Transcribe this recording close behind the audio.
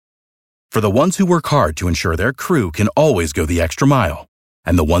For the ones who work hard to ensure their crew can always go the extra mile,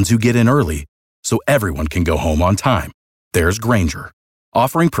 and the ones who get in early so everyone can go home on time, there's Grainger,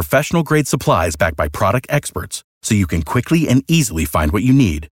 offering professional-grade supplies backed by product experts so you can quickly and easily find what you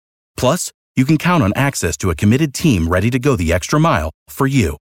need. Plus, you can count on access to a committed team ready to go the extra mile for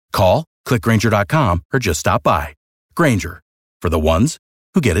you. Call, click Grainger.com, or just stop by. Grainger, for the ones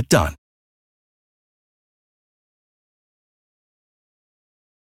who get it done.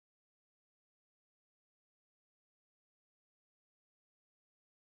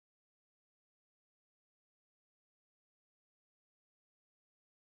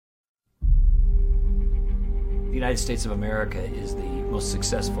 The United States of America is the most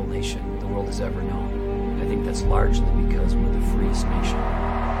successful nation the world has ever known. I think that's largely because we're the freest nation.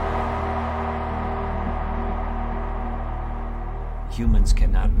 Humans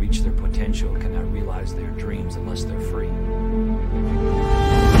cannot reach their potential, cannot realize their dreams unless they're free.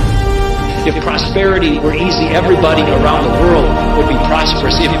 If prosperity were easy, everybody around the world would be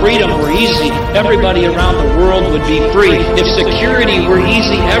prosperous. If freedom were easy, everybody around the world would be free. If security were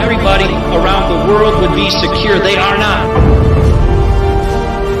easy, everybody around the world would be secure. They are not.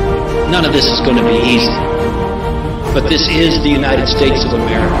 None of this is going to be easy. But this is the United States of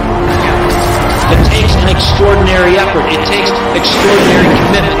America. It takes an extraordinary effort. It takes extraordinary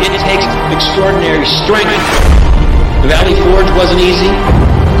commitment. It takes extraordinary strength. The Valley Forge wasn't easy.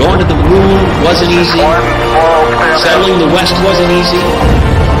 Going to the moon wasn't easy. Settling the West wasn't easy.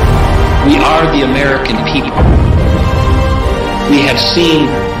 We are the American people. We have seen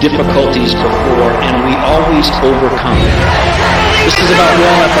difficulties before, and we always overcome them. This is about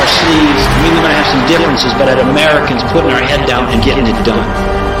rolling up our sleeves. I mean, we're going to have some differences, but at Americans putting our head down and getting it done.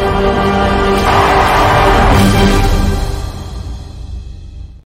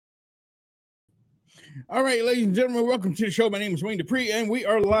 All right, ladies and gentlemen, welcome to the show. My name is Wayne Dupree, and we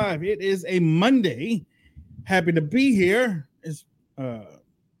are live. It is a Monday. Happy to be here. It's yeah,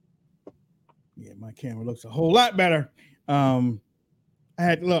 my camera looks a whole lot better. I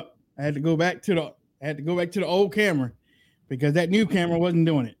had to go back to the old camera because that new camera wasn't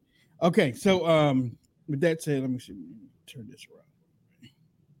doing it. Okay, so with that said, let me see. Turn this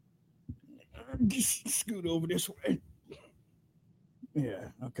around. Just scoot over this way. Yeah,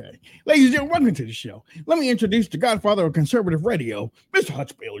 okay. Ladies and gentlemen, welcome to the show. Let me introduce the godfather of conservative radio, Mr.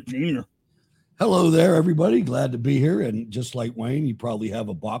 Hutch Bailey Jr. Hello there, everybody. Glad to be here. And just like Wayne, you probably have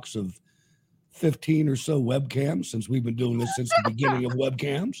a box of 15 or so webcams since we've been doing this since the beginning of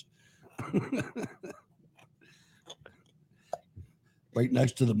webcams. Right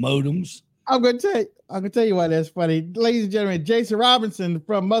next to the modems. I'm gonna tell you why that's funny. Ladies and gentlemen, Jason Robinson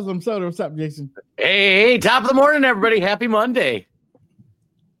from Muslim Soda. What's up, Jason? Hey, top of the morning, everybody. Happy Monday.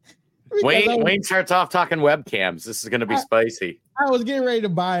 Wayne starts off talking webcams. This is going to be spicy. I was getting ready to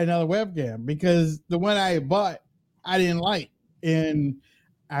buy another webcam because the one I bought, I didn't like. And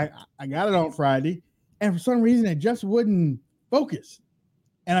I got it on Friday. And for some reason, it just wouldn't focus.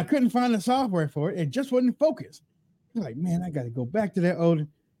 And I couldn't find the software for it. It just wouldn't focus. I was like, man, I got to go back to that old.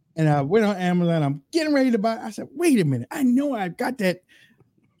 And I went on Amazon. I'm getting ready to buy. I said, wait a minute. I know I got that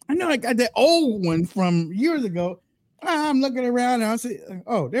old one from years ago. I'm looking around and I say,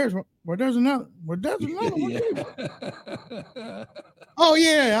 oh, there's one. There's another one. Yeah. Oh,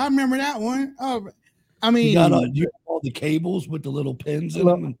 yeah, I remember that one. Oh, I mean, you got all the cables with the little pins in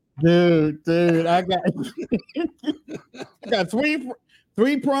them. Dude, I got three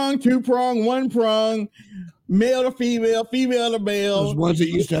prong, two prong, one prong, male to female, female to male. Those ones that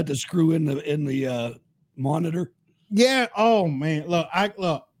used to have to screw in the monitor. Yeah. Oh man, look.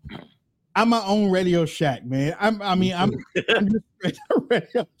 I'm my own Radio Shack, man. I'm just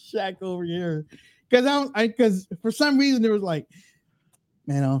Radio Shack over here because for some reason it was like,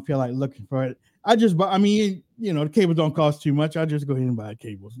 man, I don't feel like looking for it. I just buy. I mean, the cables don't cost too much. I just go ahead and buy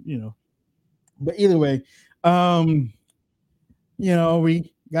cables, But either way, we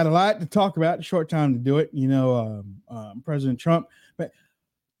got a lot to talk about. Short time to do it. President Trump. But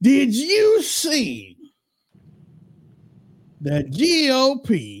did you see the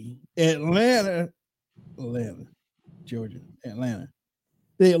GOP? Atlanta, Georgia, Atlanta.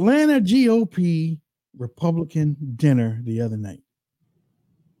 The Atlanta GOP Republican dinner the other night.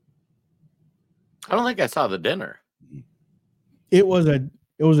 I don't think I saw the dinner. It was a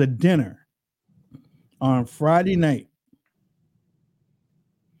dinner on Friday night.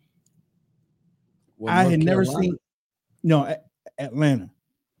 I had never seen Atlanta.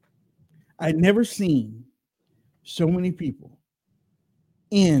 I'd never seen so many people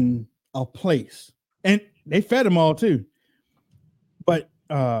in a place, and they fed them all too. But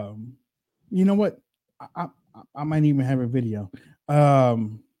you know what? I might even have a video.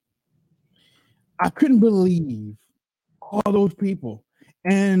 I couldn't believe all those people,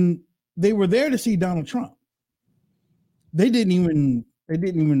 and they were there to see Donald Trump. They didn't even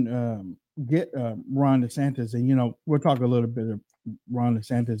get Ron DeSantis, and we'll talk a little bit of Ron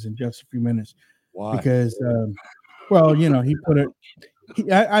DeSantis in just a few minutes. Why? Because he put it.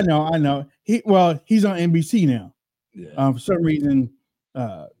 I know. He's on NBC now. Yeah. For some reason,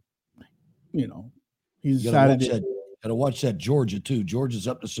 he's decided. Gotta watch that Georgia too. Georgia's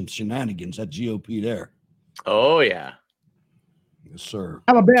up to some shenanigans. That GOP there. Oh yeah. Yes, sir.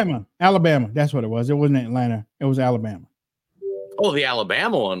 Alabama. That's what it was. It wasn't Atlanta. It was Alabama. Oh, the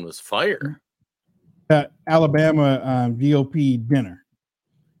Alabama one was fire. Alabama GOP dinner.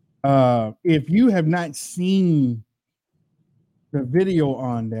 If you have not seen the video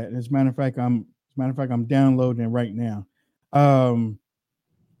on that, as a matter of fact, I'm downloading it right now.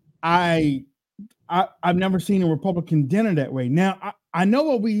 I've never seen a Republican dinner that way. Now I know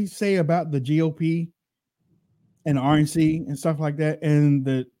what we say about the GOP and RNC and stuff like that, and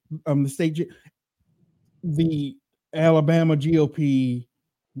the state, the Alabama GOP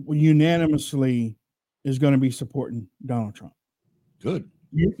unanimously is going to be supporting Donald Trump. Good.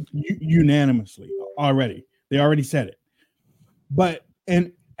 Unanimously already. They already said it. But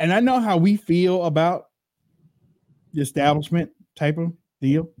and I know how we feel about the establishment type of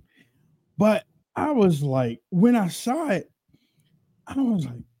deal. But I was like, when I saw it, I was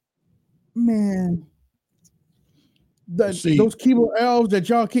like, man, those keyboard elves that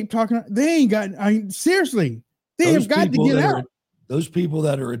y'all keep talking about, they ain't got, seriously, they have got to get out. Those people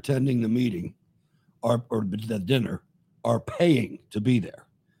that are attending the meeting or the dinner are paying to be there.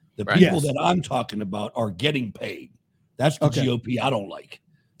 The people that I'm talking about are getting paid. That's the GOP I don't like.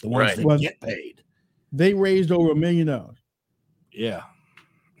 The ones that get paid. They raised over $1 million. Yeah.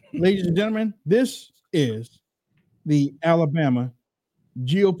 Ladies and gentlemen, this is the Alabama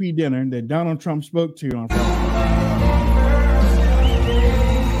GOP dinner that Donald Trump spoke to on Friday.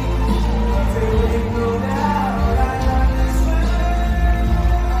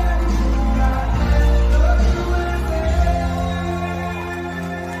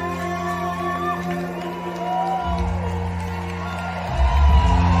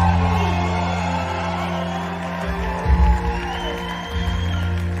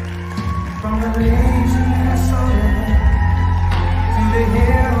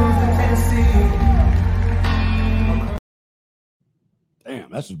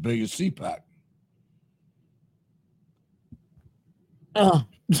 Damn, that's as big as CPAC.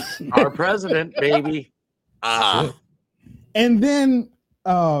 Our president, baby. And then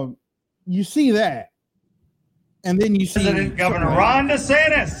you see that. And then you see President Governor Ron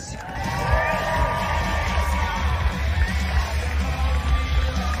DeSantis.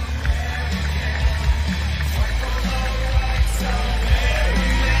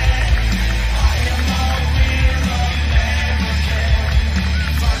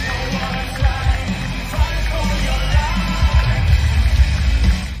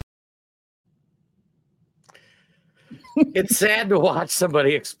 It's sad to watch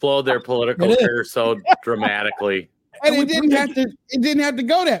somebody explode their political career so dramatically. And it didn't have to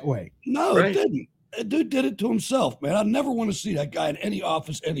go that way. No, it didn't. That dude did it to himself, man. I never want to see that guy in any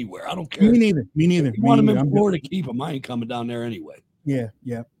office anywhere. I don't care. Me neither. If you want him in Florida, keep him. I ain't coming down there anyway. Yeah.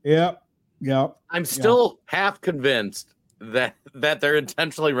 I'm still half convinced that they're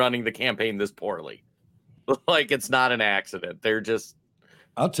intentionally running the campaign this poorly. Like it's not an accident. They're just.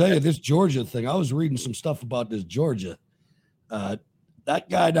 I'll tell you this Georgia thing. I was reading some stuff about this Georgia. That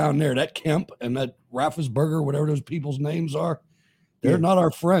guy down there, that Kemp and that Raffensperger, whatever those people's names are, they're not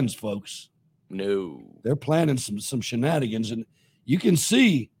our friends, folks. No. They're planning some shenanigans. And you can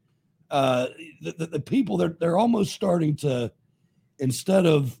see the people, they're almost starting to, instead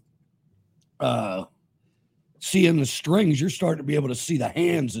of seeing the strings, you're starting to be able to see the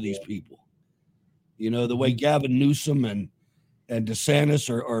hands of these people. You know, the way Gavin Newsom and DeSantis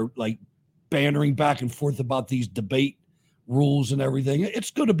are like bantering back and forth about these debate rules and everything.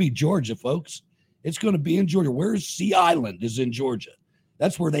 It's going to be Georgia, folks. It's going to be in Georgia. Where's Sea Island is in Georgia.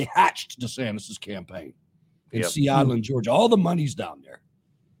 That's where they hatched DeSantis' campaign in Sea Island, Georgia. All the money's down there.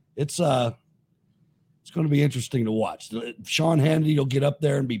 It's going to be interesting to watch. Sean Hannity will get up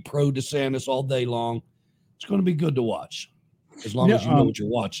there and be pro DeSantis all day long. It's going to be good to watch as long as you know what you're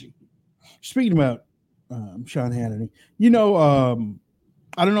watching. Speaking about Sean Hannity,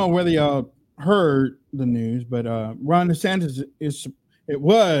 I don't know whether y'all heard the news, but Ron DeSantis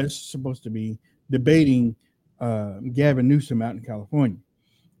was supposed to be debating Gavin Newsom out in California.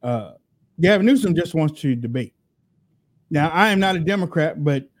 Gavin Newsom just wants to debate. Now, I am not a Democrat,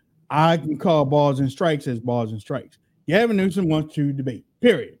 but I can call balls and strikes as balls and strikes. Gavin Newsom wants to debate,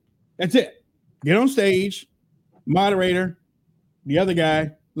 period. That's it. Get on stage, moderator, the other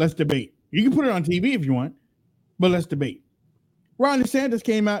guy, let's debate. You can put it on TV if you want, but let's debate. Ron DeSantis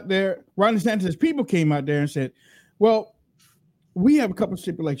came out there. Ron DeSantis' people came out there and said, well, we have a couple of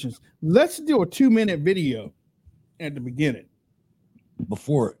stipulations. Let's do a 2-minute video at the beginning.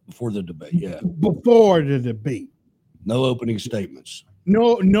 Before the debate, yeah. Before the debate. No opening statements.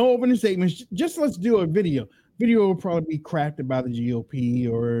 No opening statements. Just let's do a video. Video will probably be crafted by the GOP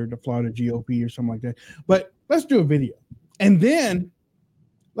or the Florida GOP or something like that. But let's do a video. And then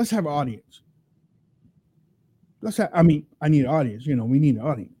let's have an audience. I need an audience. We need an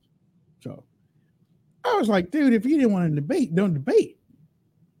audience. So I was like, dude, if you didn't want to debate, don't debate.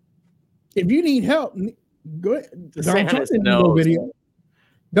 If you need help, go ahead. DeSantis knows.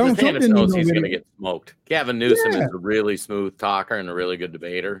 DeSantis knows he's going to get smoked. Gavin Newsom is a really smooth talker and a really good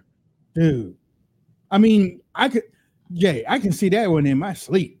debater. Dude, I mean, I can see that one in my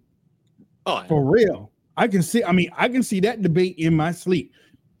sleep. Oh, for real. I can see that debate in my sleep.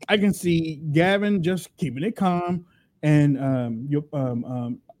 I can see Gavin just keeping it calm and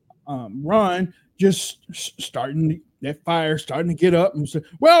Ron just starting that fire, starting to get up and say,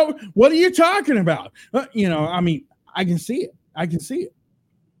 well, what are you talking about? I can see it.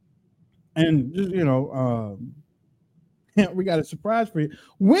 And just, we got a surprise for you.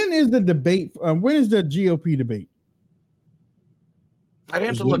 When is the debate? When is the GOP debate? I'd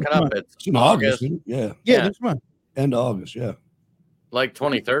have to look it up. It's in August. Yeah, this month. End of August, yeah. Like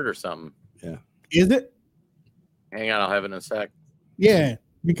 23rd or something. Yeah. Is it? Hang on, I'll have it in a sec. Yeah,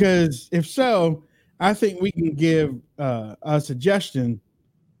 because if so, I think we can give a suggestion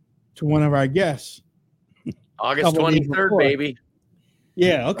to one of our guests. August 23rd, baby.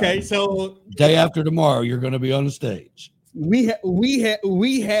 Yeah. Okay. So day after tomorrow, you're going to be on the stage. We have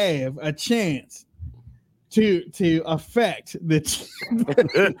a chance to affect that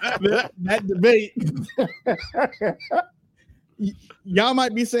debate. Y'all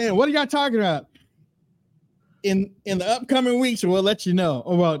might be saying, "What are y'all talking about?" In the upcoming weeks, we'll let you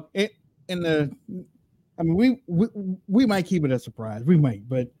know. We might keep it a surprise. We might,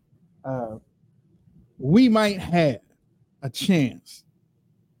 but we might have a chance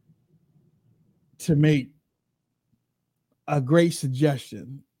to make a great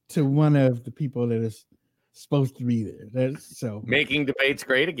suggestion to one of the people that is supposed to be there. That's so making debates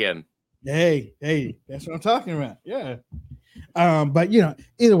great again. Hey, that's what I'm talking about. Yeah. But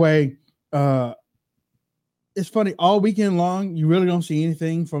either way, it's funny. All weekend long, you really don't see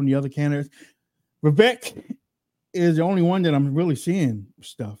anything from the other candidates. Vivek is the only one that I'm really seeing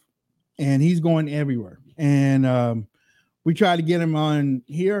stuff, and he's going everywhere. And we tried to get him on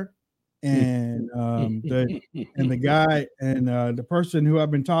here, and the guy and the person who I've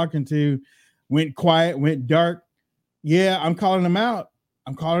been talking to went quiet, went dark. Yeah, I'm calling him out.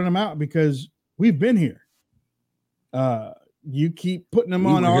 Because we've been here. You keep putting them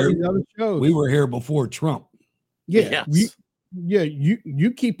on all these other shows. We were here before Trump. Yeah. Yes.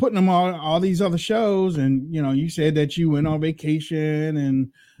 You keep putting them on all these other shows, and you said that you went on vacation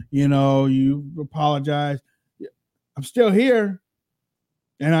and you apologized. I'm still here,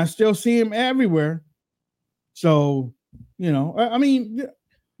 and I still see him everywhere. So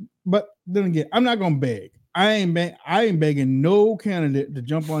but then again, I'm not gonna beg. I ain't begging no candidate to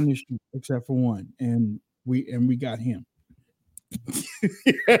jump on this street except for one, and we got him.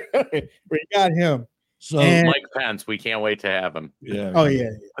 We got him. So Mike Pence, we can't wait to have him. Yeah. Oh yeah.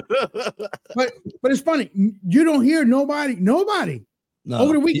 but it's funny. You don't hear nobody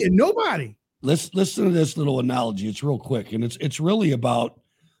over the weekend. Nobody. Let's listen to this little analogy. It's real quick, and it's really about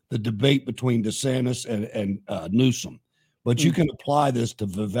the debate between DeSantis and Newsom. But you can apply this to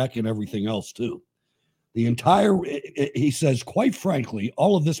Vivek and everything else too. He says, quite frankly,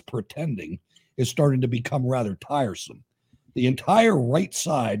 all of this pretending is starting to become rather tiresome. The entire right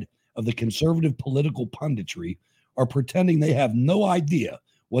side of the conservative political punditry are pretending they have no idea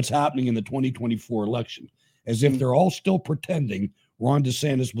what's happening in the 2024 election, as if they're all still pretending Ron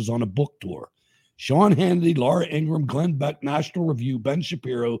DeSantis was on a book tour. Sean Hannity, Laura Ingraham, Glenn Beck, National Review, Ben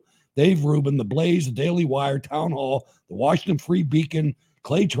Shapiro, Dave Rubin, The Blaze, The Daily Wire, Town Hall, The Washington Free Beacon,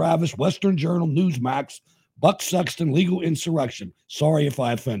 Clay Travis, Western Journal, Newsmax, Buck Sexton, Legal Insurrection. Sorry if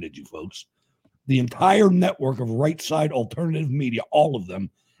I offended you folks. The entire network of right-side alternative media, all of them,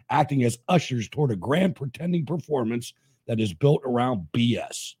 acting as ushers toward a grand pretending performance that is built around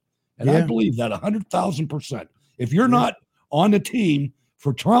BS. And I believe that 100,000%. If you're not on the team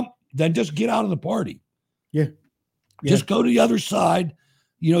for Trump, then just get out of the party. Yeah. Just go to the other side.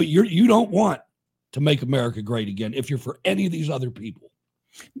 You don't want to make America great again if you're for any of these other people.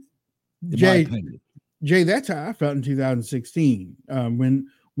 Jay, that's how I felt in 2016 when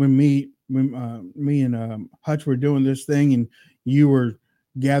me, when me and Hutch were doing this thing, and you were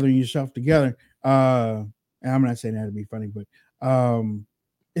gathering yourself together. And I'm not saying that to be funny, but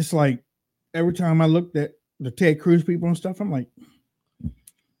it's like every time I looked at the Ted Cruz people and stuff, I'm like,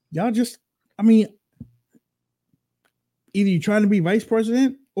 y'all just, I mean, either you're trying to be vice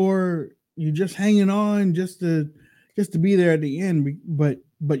president or you're just hanging on just to be there at the end.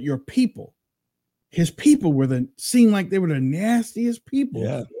 But your people, his people seemed like they were the nastiest people.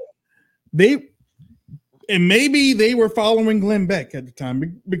 Yeah. Maybe they were following Glenn Beck at the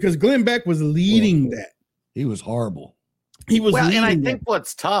time because Glenn Beck was leading that. He was horrible. He was well, and I that. think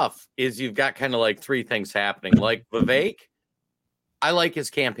what's tough is you've got kind of like three things happening. Like Vivek, I like his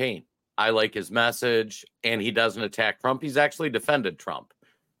campaign. I like his message, and he doesn't attack Trump. He's actually defended Trump.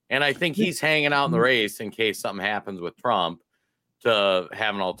 And I think he's hanging out in the race in case something happens with Trump to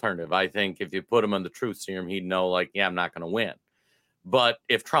have an alternative. I think if you put him in the truth serum, he'd know, like, yeah, I'm not going to win. But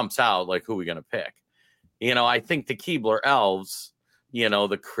if Trump's out, like, who are we going to pick? You know, I think the Keebler elves, you know,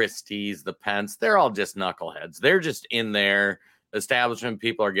 the Christies, the Pence, they're all just knuckleheads. They're just in there. Establishment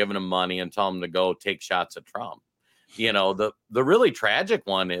people are giving them money and telling them to go take shots at Trump. You know, the really tragic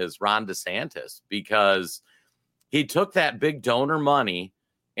one is Ron DeSantis, because he took that big donor money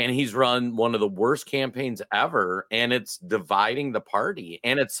and he's run one of the worst campaigns ever, and it's dividing the party.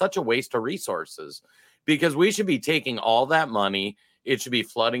 And it's such a waste of resources, because we should be taking all that money. It should be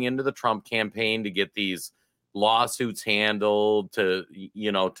flooding into the Trump campaign to get these lawsuits handled, to,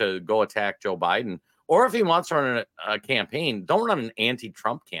 you know, to go attack Joe Biden. Or if he wants to run a campaign, don't run an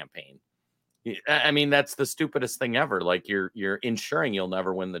anti-Trump campaign. I mean, that's the stupidest thing ever. Like, you're ensuring you'll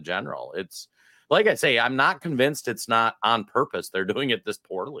never win the general. It's like I say, I'm not convinced it's not on purpose. They're doing it this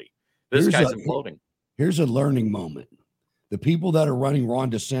poorly. This guy's imploding. Here's a learning moment. The people that are running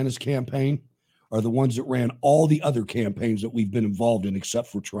Ron DeSantis' campaign are the ones that ran all the other campaigns that we've been involved in, except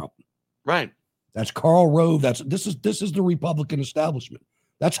for Trump. Right. That's Karl Rove. This is the Republican establishment.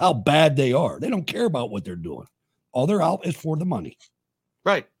 That's how bad they are. They don't care about what they're doing. All they're out is for the money.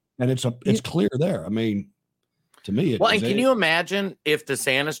 Right. And it's clear there. I mean, to me, and can you imagine if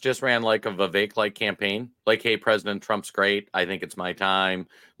DeSantis just ran like a Vivek-like campaign? Like, hey, President Trump's great. I think it's my time.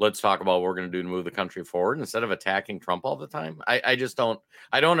 Let's talk about what we're going to do to move the country forward, instead of attacking Trump all the time. I just don't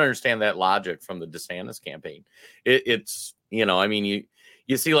understand that logic from the DeSantis campaign. It's, you know, I mean,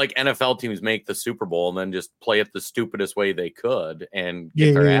 you see like NFL teams make the Super Bowl and then just play it the stupidest way they could and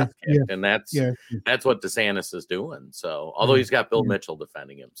get their ass kicked. And that's what DeSantis is doing. So, although he's got Bill Mitchell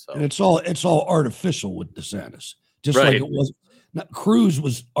defending him. So, and it's all artificial with DeSantis. Just like it was. Cruz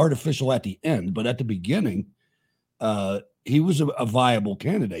was artificial at the end, but at the beginning, he was a viable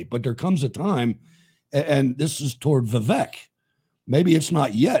candidate. But there comes a time, and this is toward Vivek. Maybe it's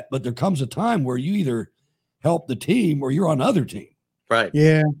not yet, but there comes a time where you either help the team or you're on the other team. Right.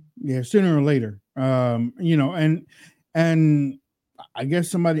 Yeah. Sooner or later. You know, and I guess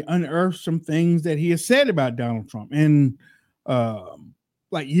somebody unearthed some things that he has said about Donald Trump, and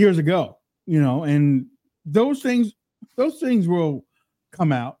like years ago, you know, and those things will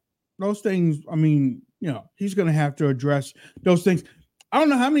come out. Those things, I mean, you know, he's going to have to address those things. I don't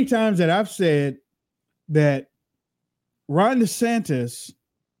know how many times that I've said that Ron DeSantis,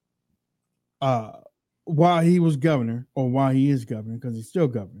 while he was governor, or while he is governor, because he's still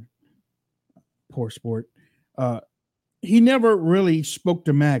governor, poor sport, he never really spoke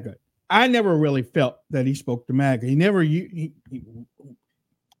to MAGA. I never really felt that he spoke to MAGA.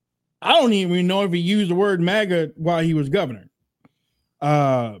 I don't even know if he used the word MAGA while he was governor.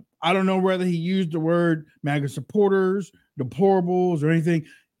 I don't know whether he used the word MAGA supporters, deplorables, or anything.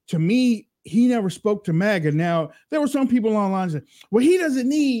 To me, he never spoke to MAGA. Now, there were some people online that said, well, he doesn't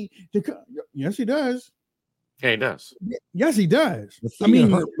need to. Yes, he does. Yeah, he does. Yes, he does. The thing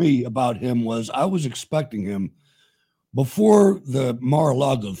that hurt me about him was I was expecting him before the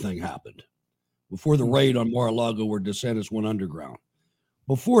Mar-a-Lago thing happened, before the raid on Mar-a-Lago where DeSantis went underground.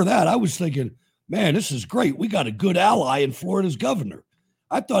 Before that, I was thinking, man, this is great. We got a good ally in Florida's governor.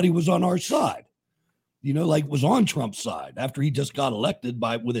 I thought he was on our side, you know, like was on Trump's side after he just got elected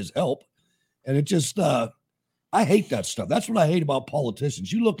with his help. And it just, I hate that stuff. That's what I hate about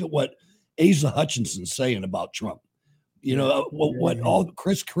politicians. You look at what Asa Hutchinson's saying about Trump, you know, all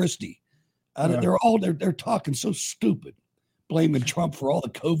Chris Christie, they're talking so stupid, blaming Trump for all the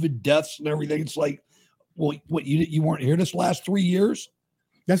COVID deaths and everything. It's like, well, what, you weren't here this last 3 years?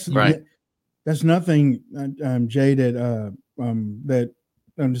 That's right. That's nothing, Jay, that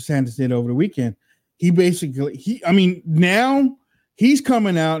DeSantis did over the weekend. He basically, now he's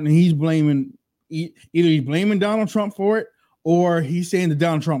coming out and he's blaming, either he's blaming Donald Trump for it, or he's saying that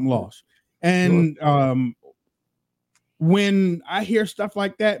Donald Trump lost. And when I hear stuff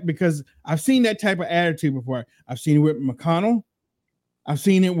like that, because I've seen that type of attitude before. I've seen it with McConnell, I've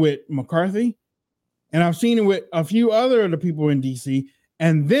seen it with McCarthy, and I've seen it with a few other of the people in DC.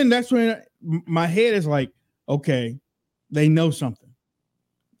 And then that's when my head is like, okay, they know something.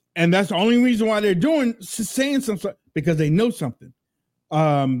 And that's the only reason why they're saying something, because they know something.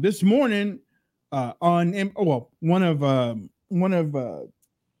 This morning, one of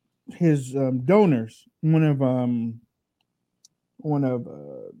his donors, one of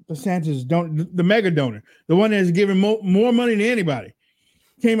DeSantis the mega donor, the one that's giving more money than anybody,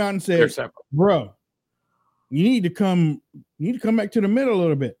 came out and said, "Bro, you need to come back to the middle a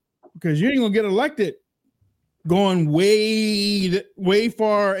little bit, because you ain't gonna get elected going way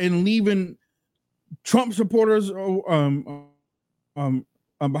far and leaving Trump supporters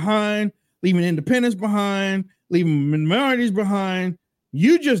behind, leaving independents behind, leaving minorities behind.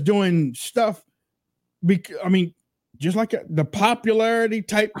 You just doing stuff, just like the popularity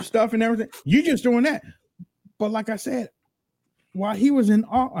type stuff and everything. You just doing that." But like I said, while he was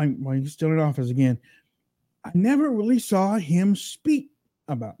he's still in office again, I never really saw him speak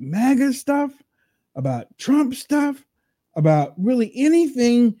about MAGA stuff, about Trump stuff, about really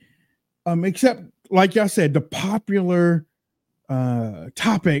anything except, like y'all said, the popular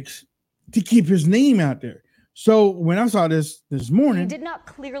topics to keep his name out there. So when I saw this morning, you did not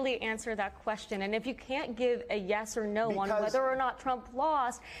clearly answer that question. And if you can't give a yes or no on whether or not Trump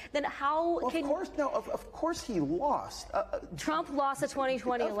lost, then how can? Of course he lost. Trump lost the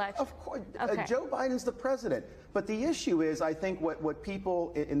 2020 election. Of course, okay. Joe Biden's the president. But the issue is, I think what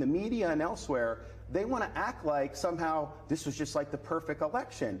people in the media and elsewhere, they want to act like somehow this was just like the perfect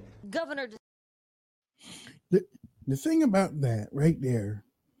election. Governor. The thing about that right there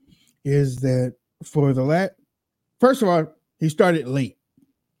is that first of all, he started late.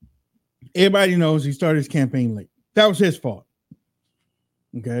 Everybody knows he started his campaign late. That was his fault.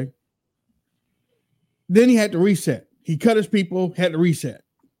 Okay. Then he had to reset. He cut his people, had to reset.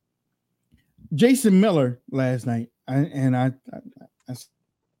 Jason Miller last night, I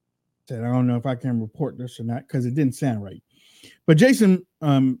said, I don't know if I can report this or not because it didn't sound right. But Jason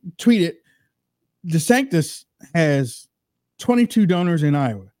tweeted, DeSantis has 22 donors in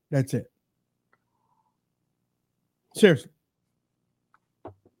Iowa. That's it. Seriously.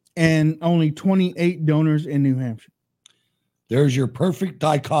 And only 28 donors in New Hampshire. There's your perfect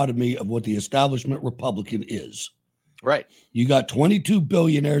dichotomy of what the establishment Republican is. Right. You got 22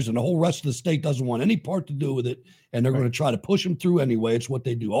 billionaires and the whole rest of the state doesn't want any part to do with it. And they're going to try to push them through anyway. It's what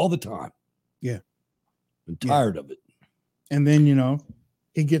they do all the time. Yeah. I'm tired of it. And then,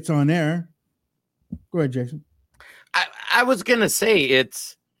 he gets on there. Go ahead, Jason. I was going to say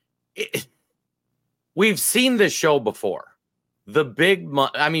we've seen this show before. The big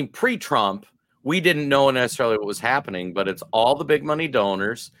money, pre-Trump, we didn't know necessarily what was happening, but it's all the big money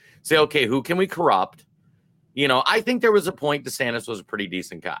donors say, okay, who can we corrupt? I think there was a point DeSantis was a pretty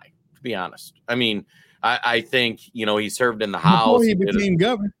decent guy, to be honest. I think, he served in the House. Before he became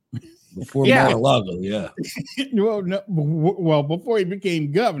governor. Before Mar-a-Lago, yeah. Well, before he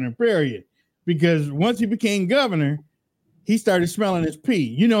became governor, period. Because once he became governor, he started smelling his pee.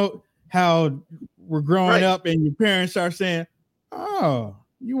 You know how we're growing up and your parents are saying, oh,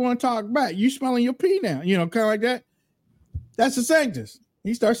 you want to talk back. You smelling your pee now. Kind of like that. That's DeSantis.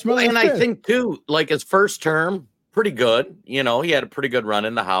 He starts smelling and I think, too, like his first term, pretty good. He had a pretty good run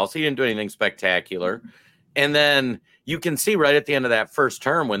in the House. He didn't do anything spectacular. And then you can see right at the end of that first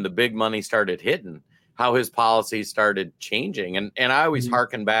term when the big money started hitting, how his policies started changing. And I always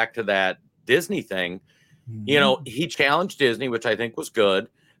hearken back to that Disney thing. He challenged Disney, which I think was good.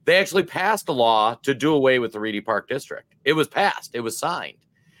 They actually passed a law to do away with the Reedy Park District. It was passed. It was signed.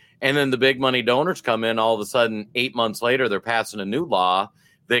 And then the big money donors come in. All of a sudden, 8 months later, they're passing a new law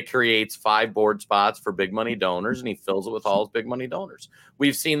that creates 5 board spots for big money donors, and he fills it with all his big money donors.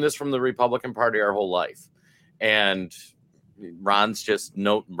 We've seen this from the Republican Party our whole life. And Ron's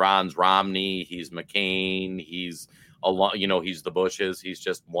Romney, he's McCain, he's he's the Bushes, he's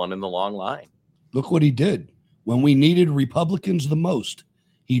just one in the long line. Look what he did when we needed Republicans the most.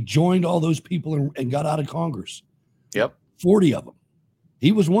 He joined all those people and got out of Congress. Yep. 40 of them.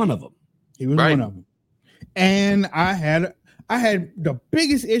 He was one of them. He was one of them. And I had the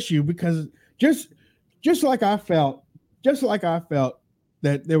biggest issue because just like I felt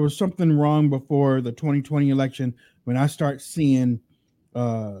that there was something wrong before the 2020 election when I start seeing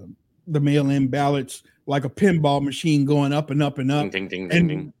the mail-in ballots like a pinball machine going up and up and up. Ding, ding, ding,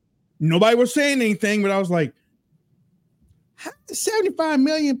 ding. Nobody was saying anything, but I was like, 75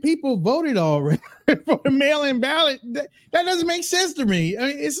 million people voted already for the mail-in ballot. That doesn't make sense to me.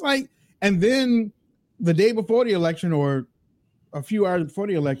 It's like, and then the day before the election or a few hours before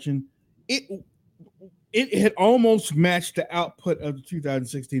the election, it had almost matched the output of the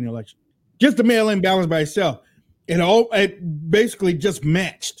 2016 election. Just the mail-in ballots by itself, it basically just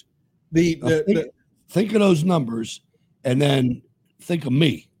matched think of those numbers, and then think of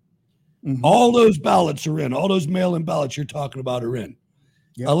me. Mm-hmm. All those ballots are in. All those mail-in ballots you're talking about are in.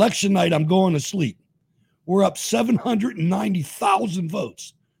 Yep. Election night, I'm going to sleep. We're up 790,000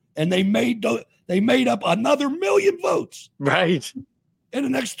 votes, and they made up another 1 million votes. Right. In the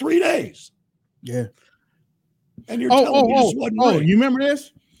next 3 days. Yeah. And you're telling me this wasn't rigged. You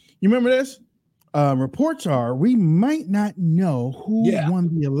remember this? Reports are we might not know who won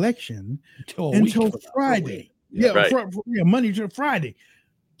the election until Friday. Right. Monday to Friday.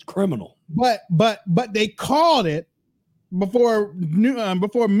 It's criminal. But they called it before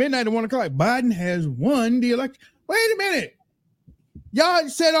midnight at 1 o'clock. Biden has won the election. Wait a minute. Y'all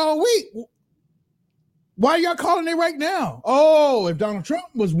said all week. Why are y'all calling it right now? Oh, if Donald Trump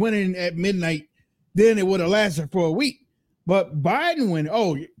was winning at midnight, then it would have lasted for a week. But Biden went,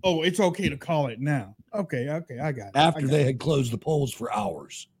 it's okay to call it now. Okay, I got it. After they had closed the polls for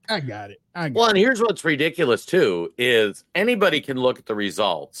hours. I got it. Well, and here's what's ridiculous, too, is anybody can look at the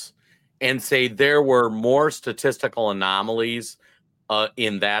results and say there were more statistical anomalies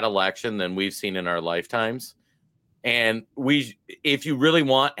in that election than we've seen in our lifetimes. And if you really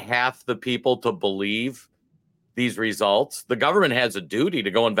want half the people to believe these results, the government has a duty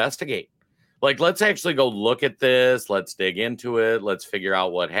to go investigate. Like, let's actually go look at this. Let's dig into it. Let's figure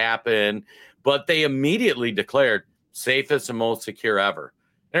out what happened. But they immediately declared safest and most secure ever.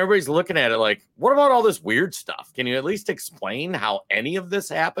 And everybody's looking at it like, what about all this weird stuff? Can you at least explain how any of this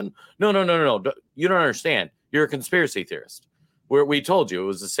happened? No. You don't understand. You're a conspiracy theorist. We told you it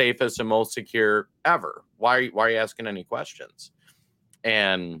was the safest and most secure ever. Why are you asking any questions?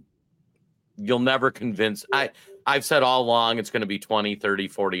 And you'll never convince. I've said all along it's going to be 20, 30,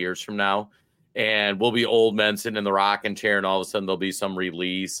 40 years from now. And we'll be old men sitting in the rocking chair, and all of a sudden there'll be some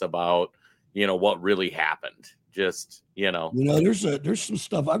release about, what really happened. Just, there's some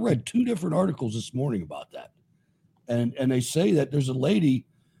stuff. I read 2 different articles this morning about that. And they say that there's a lady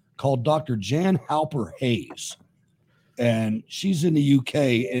called Dr. Jan Halper Hayes, and she's in the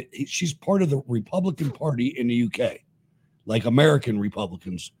UK. She's part of the Republican Party in the UK, like American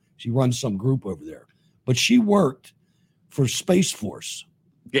Republicans. She runs some group over there, but she worked for Space Force.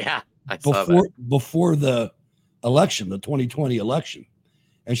 Yeah. Before the election, the 2020 election.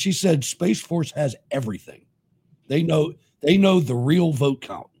 And she said Space Force has everything. They know the real vote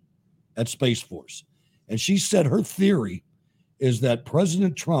count at Space Force. And she said her theory is that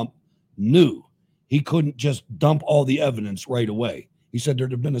President Trump knew he couldn't just dump all the evidence right away. He said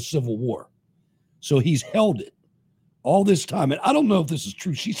there'd have been a civil war. So he's held it all this time. And I don't know if this is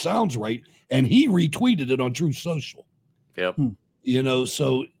true. She sounds right. And he retweeted it on Truth Social. Yep.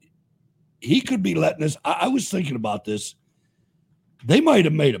 So he could be letting us. I was thinking about this. They might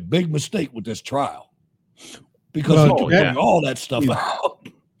have made a big mistake with this trial because all that stuff out.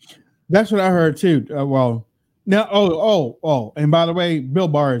 That's what I heard too. And by the way, Bill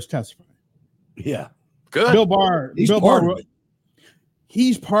Barr is testifying. Yeah, good. Bill Barr. He's part of it.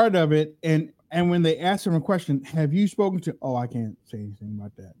 He's part of it. And when they asked him a question, have you spoken to? Oh, I can't say anything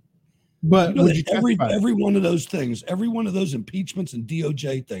about that. But every one of those things, every one of those impeachments and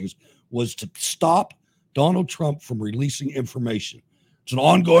DOJ things was to stop Donald Trump from releasing information. It's an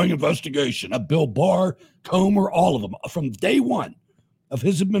ongoing investigation. Bill Barr, Comer, all of them. From day one of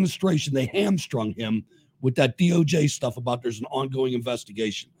his administration, they hamstrung him with that DOJ stuff about there's an ongoing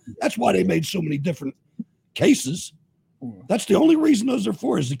investigation. That's why they made so many different cases. That's the only reason those are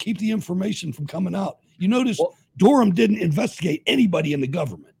for, is to keep the information from coming out. You notice Durham didn't investigate anybody in the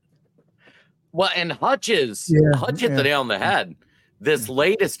government. Well, and Hutch hit the nail on the head. This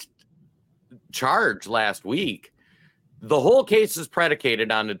latest charge last week, the whole case is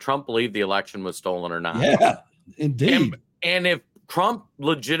predicated on did Trump believe the election was stolen or not? Yeah, indeed. And if Trump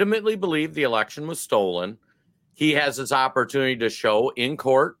legitimately believed the election was stolen, he has his opportunity to show in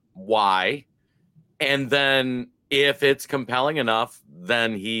court why. And then if it's compelling enough,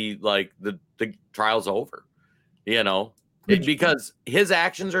 then the trial's over, because his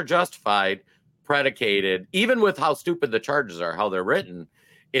actions are justified, predicated, even with how stupid the charges are, how they're written.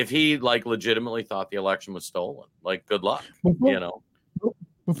 If he legitimately thought the election was stolen, good luck,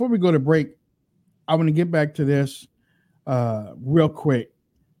 Before we go to break, I want to get back to this real quick.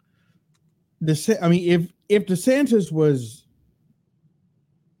 If DeSantis was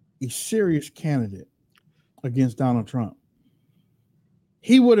a serious candidate against Donald Trump,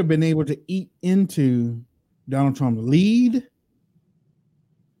 he would have been able to eat into Donald Trump's lead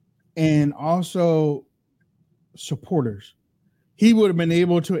and also supporters. He would have been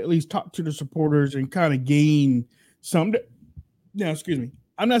able to at least talk to the supporters and kind of gain some. Now, excuse me.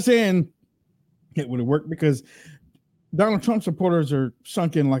 I'm not saying it would have worked because Donald Trump supporters are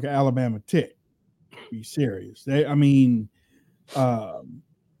sunk in like an Alabama tick. Be serious. The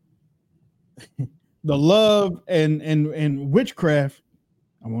love and witchcraft,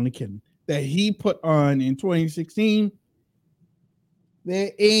 I'm only kidding, that he put on in 2016,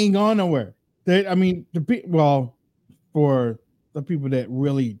 they ain't gone nowhere. For the people that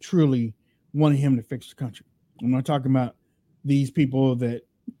really truly wanted him to fix the country. I'm not talking about these people that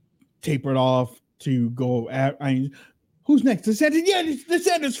tapered off to go at. Who's next? DeSantis? Yeah,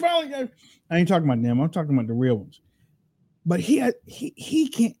 DeSantis finally. I ain't talking about them. I'm talking about the real ones. But he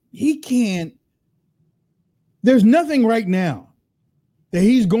can't. There's nothing right now that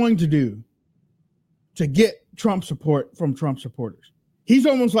he's going to do to get Trump support from Trump supporters. He's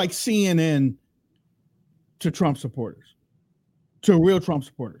almost like CNN to Trump supporters, to real Trump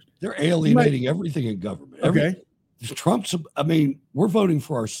supporters. They're alienating everything in government. Okay. We're voting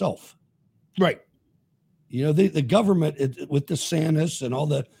for ourselves. Right. You know, the government with DeSantis and all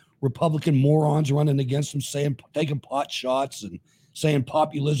the Republican morons running against him, taking pot shots and saying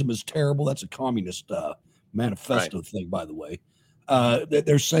populism is terrible. That's a communist manifesto thing, by the way.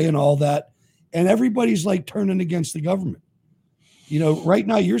 They're saying all that, and everybody's like turning against the government. You know, right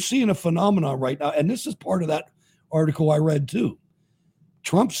now you're seeing a phenomenon right now, and this is part of that article I read too.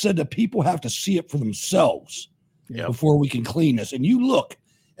 Trump said that people have to see it for themselves before we can clean this. And you look,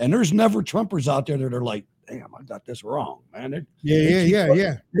 and there's never Trumpers out there that are like, damn, I got this wrong, man.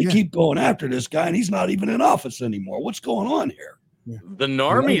 They keep going after this guy, and he's not even in office anymore. What's going on here? Yeah. The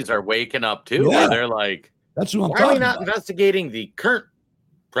normies are waking up too. Where they're like, that's what I'm why talking are we not about. Investigating the current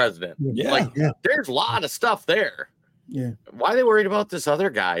president? There's a lot of stuff there. Yeah. Why are they worried about this other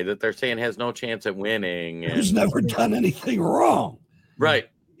guy that they're saying has no chance at winning? Who's never done anything wrong. Right.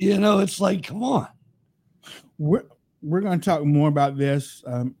 You know, it's like, come on. We're going to talk more about this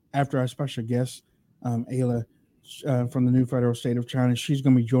after our special guest, Ayla, from the new federal state of China. She's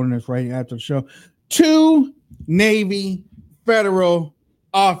going to be joining us right after the show. 2 Navy federal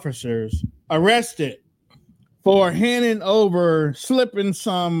officers arrested for handing over, slipping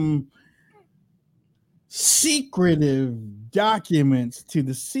some secretive documents to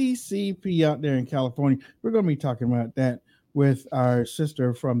the CCP out there in California. We're going to be talking about that with our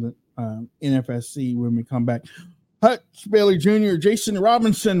sister from the NFSC when we come back. Hutch Bailey Jr., Jason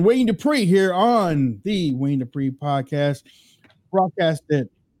Robinson, Wayne Dupree here on the Wayne Dupree podcast, broadcasted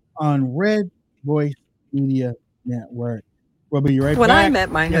on Red Voice Media Network. We'll be right back. When I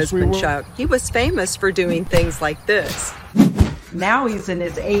met my husband, Chuck, he was famous for doing things like this. Now he's in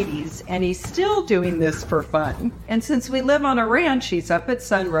his 80s, and he's still doing this for fun. And since we live on a ranch, he's up at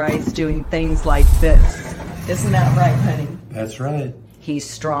sunrise doing things like this. Isn't that right, honey? That's right. He's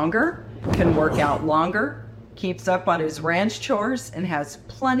stronger, can work out longer, keeps up on his ranch chores, and has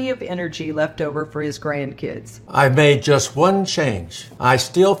plenty of energy left over for his grandkids. I've made just one change. I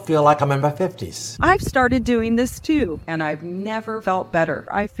still feel like I'm in my 50s. I've started doing this too, and I've never felt better.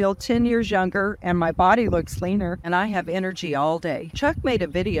 I feel 10 years younger, and my body looks leaner, and I have energy all day. Chuck made a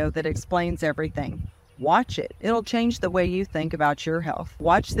video that explains everything. Watch it. It'll change the way you think about your health.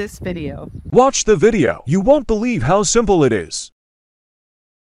 Watch this video. Watch the video. You won't believe how simple it is.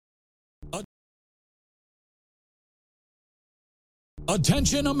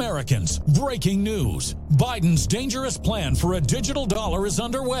 Attention Americans, breaking news. Biden's dangerous plan for a digital dollar is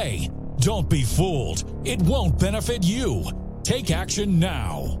underway. Don't be fooled. It won't benefit you. Take action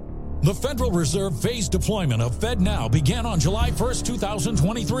now. The Federal Reserve phased deployment of FedNow began on July 1st,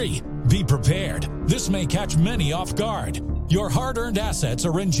 2023. Be prepared. This may catch many off guard. Your hard-earned assets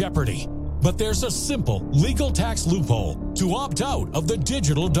are in jeopardy. But there's a simple legal tax loophole to opt out of the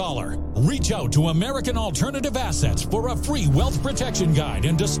digital dollar. Reach out to American Alternative Assets for a free wealth protection guide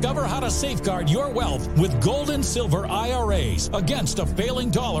and discover how to safeguard your wealth with gold and silver IRAs against a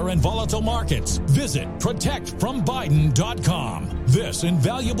failing dollar and volatile markets. Visit protectfrombiden.com. This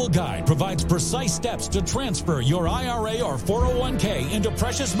invaluable guide provides precise steps to transfer your IRA or 401k into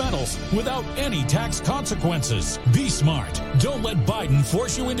precious metals without any tax consequences. Be smart. Don't let Biden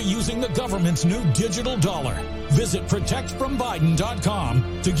force you into using the government's new digital dollar. Visit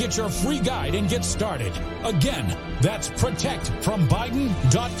protectfrombiden.com to get your free guide and get started. Again, that's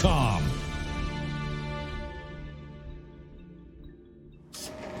protectfrombiden.com.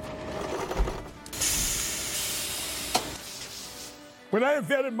 When I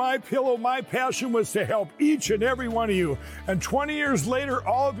invented MyPillow, my passion was to help each and every one of you. And 20 years later,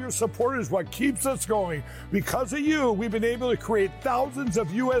 all of your support is what keeps us going. Because of you, we've been able to create thousands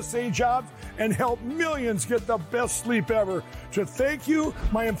of USA jobs and help millions get the best sleep ever. To thank you,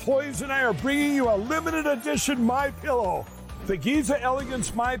 my employees and I are bringing you a limited edition MyPillow. The Giza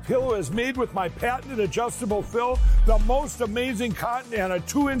Elegance MyPillow is made with my patented adjustable fill, the most amazing cotton, and a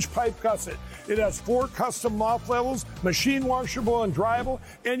 2-inch pipe gusset. It has 4 custom loft levels, machine washable and dryable,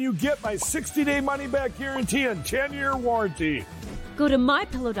 and you get my 60-day money-back guarantee and 10-year warranty. Go to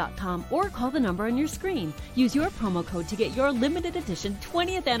mypillow.com or call the number on your screen. Use your promo code to get your limited edition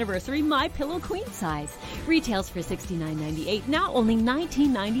 20th anniversary MyPillow queen size. Retails for $69.98, now only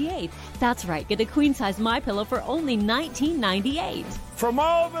 $19.98. That's right, get a queen size MyPillow for only $19.98. From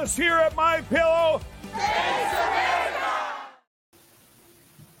all of us here at MyPillow, thanks, America!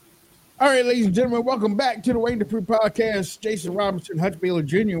 All right, ladies and gentlemen, welcome back to the Wayne Dupree podcast. Jason Robinson, Hutch Baylor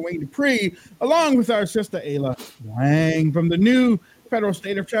Jr., Wayne Dupree, along with our sister Ayla Wang from the new federal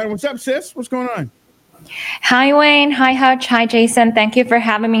state of China. What's up, sis? What's going on? Hi, Wayne. Hi, Hutch. Hi, Jason. Thank you for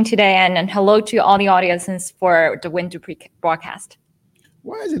having me today, and hello to all the audiences for the Wayne Dupree broadcast.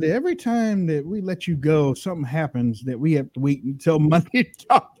 Why is it every time that we let you go, something happens that we have to wait until Monday to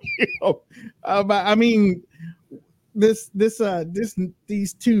talk to you? I mean, these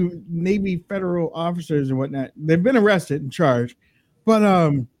 2 Navy federal officers and whatnot, they've been arrested and charged,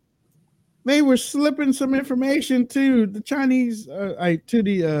 but they were slipping some information to the Chinese, to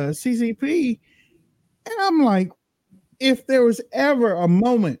the CCP, and I'm like, if there was ever a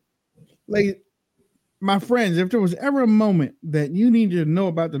moment, like my friends, if there was ever a moment that you needed to know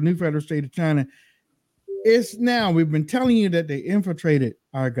about the new federal state of China, it's now. We've been telling you that they infiltrated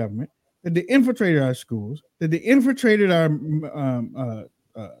our government, that they infiltrated our schools, that they infiltrated our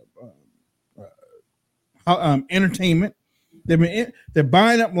entertainment. They're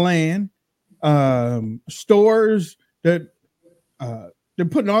buying up land, stores. That they're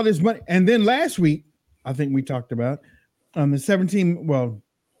putting all this money. And then last week, I think we talked about the 17. Well,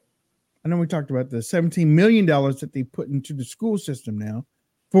 I know we talked about the $17 million that they put into the school system now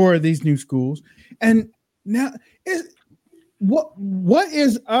for these new schools, and now What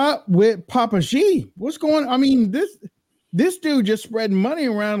is up with Papa Xi? What's going on? I mean, this dude just spreading money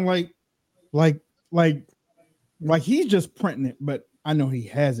around like he's just printing it, but I know he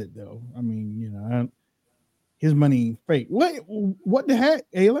has it though. I mean, his money ain't fake. What the heck,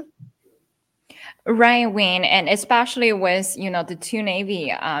 Ayla? Right, Wayne, and especially with the 2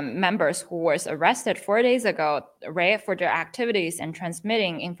 Navy members who was arrested 4 days ago, right, for their activities and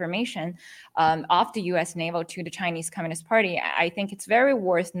transmitting information of the U.S. naval to the Chinese Communist Party. I think it's very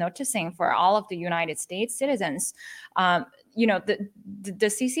worth noticing for all of the United States citizens. The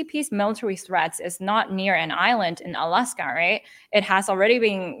CCP's military threats is not near an island in Alaska, right? It has already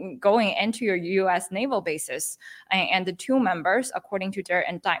been going into your U.S. naval bases, and the 2 members, according to their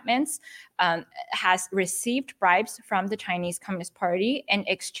indictments, has received bribes from the Chinese Communist Party in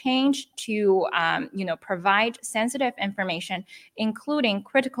exchange to, provide sensitive information, including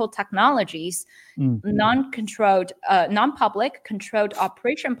critical technologies, non-controlled, non-public controlled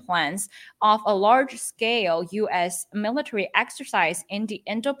operation plans of a large-scale U.S. military exercise in the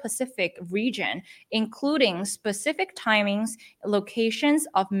Indo-Pacific region, including specific timings, locations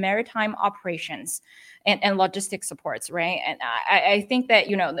of maritime operations, and logistic supports, right? And I think that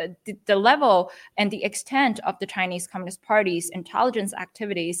the level and the extent of the Chinese Communist Party's intelligence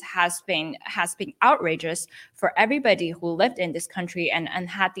activities has been outrageous for everybody who lived in this country and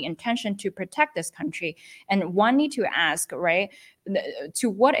had the intention to protect this country. And one need to ask, right, to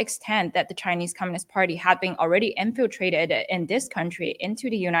what extent that the Chinese Communist Party had been already infiltrated in this country, into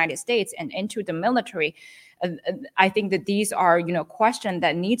the United States and into the military. I think that these are, questions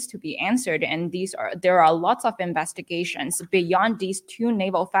that needs to be answered, and there are lots of investigations beyond these 2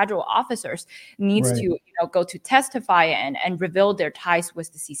 naval federal officers needs to go to testify and reveal their ties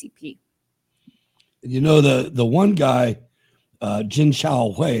with the CCP. The one guy, Jin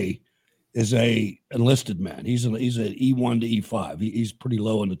Chao Hui, is a enlisted man. He's an E1 to E5. He's pretty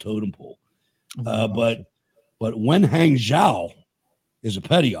low on the totem pole. But Wen Hang Zhao is a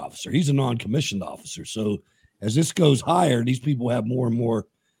petty officer. He's a non-commissioned officer. So as this goes higher, these people have more and more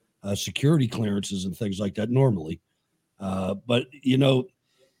security clearances and things like that normally. But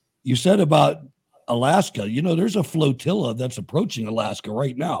you said about Alaska, there's a flotilla that's approaching Alaska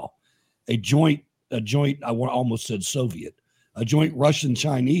right now. A joint, I almost said Soviet, a joint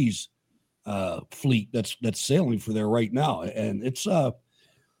Russian-Chinese fleet that's sailing for there right now. And it's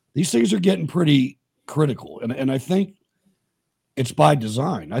these things are getting pretty critical. And I think it's by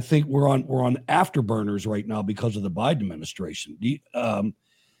design. I think we're on afterburners right now because of the Biden administration.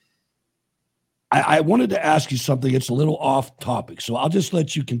 I wanted to ask you something. It's a little off topic, so I'll just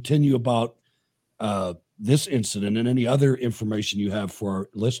let you continue about this incident and any other information you have for our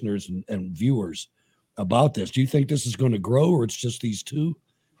listeners and viewers about this. Do you think this is going to grow, or it's just these two,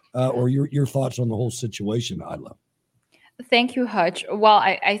 or your thoughts on the whole situation, Isla? Thank you, Hutch. Well,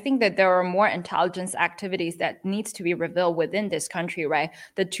 I think that there are more intelligence activities that needs to be revealed within this country, right?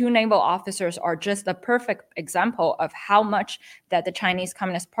 The two naval officers are just a perfect example of how much that the Chinese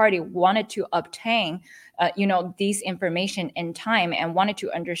Communist Party wanted to obtain these information in time and wanted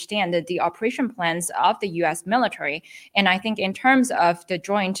to understand the operation plans of the U.S. military. And I think in terms of the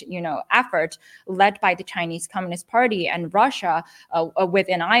joint, effort led by the Chinese Communist Party and Russia with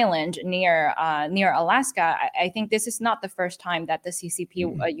an island near Alaska, I think this is not the first time that the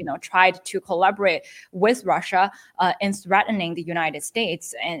CCP, tried to collaborate with Russia in threatening the United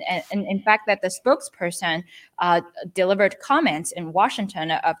States. And in fact, that the spokesperson delivered comments in Washington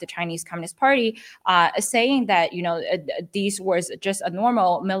of the Chinese Communist Party saying that, these was just a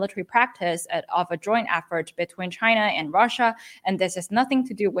normal military practice of a joint effort between China and Russia. And this has nothing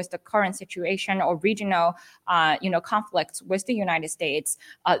to do with the current situation or regional, conflicts with the United States.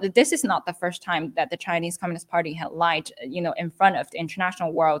 This is not the first time that the Chinese Communist Party had lied, in front of the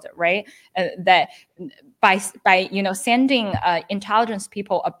international world, right? That by sending intelligence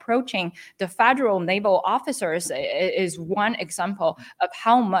people approaching the federal naval officers is one example of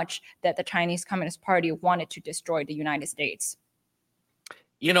how much that the Chinese Communist Party wanted to destroy the United States.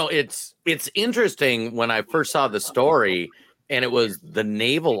 It's interesting. When I first saw the story and it was the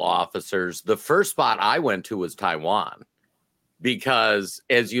naval officers, the first spot I went to was Taiwan, because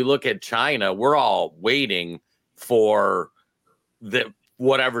as you look at China, we're all waiting for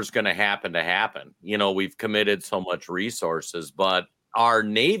whatever's going to happen. We've committed so much resources, but our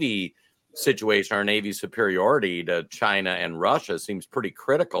Navy situation, our Navy superiority to China and Russia seems pretty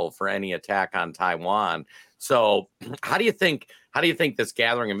critical for any attack on Taiwan. So how do you think this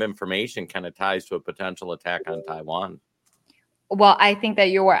gathering of information kind of ties to a potential attack on Taiwan? Well, I think that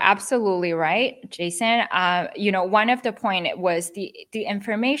you were absolutely right, Jason. One of the point was the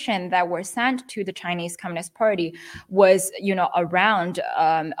information that were sent to the Chinese Communist Party was, around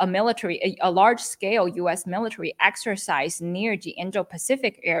a large scale U.S. military exercise near the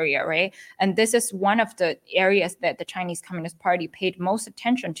Indo-Pacific area, right? And this is one of the areas that the Chinese Communist Party paid most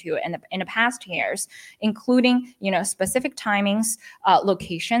attention to in the past years, including, specific timings,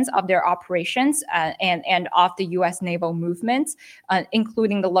 locations of their operations, and of the U.S. naval movements.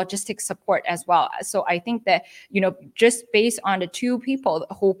 Including the logistics support as well. So I think that, just based on the two people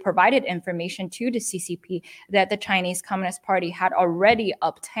who provided information to the CCP, that the Chinese Communist Party had already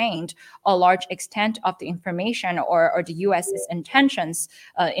obtained a large extent of the information or the US's intentions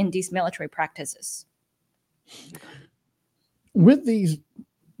in these military practices. With these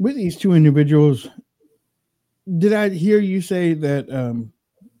two individuals, did I hear you say that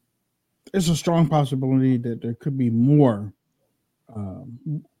it's a strong possibility that there could be more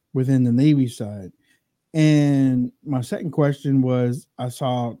within the Navy side? And my second question was, I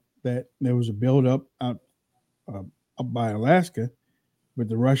saw that there was a buildup up by Alaska with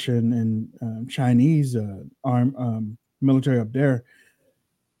the Russian and Chinese armed military up there.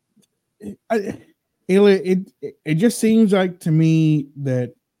 It just seems like to me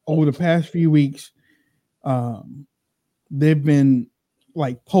that over the past few weeks, they've been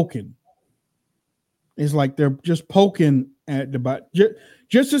like poking. It's like they're just poking at the butt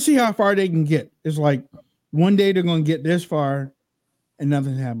just to see how far they can get. It's like one day they're going to get this far and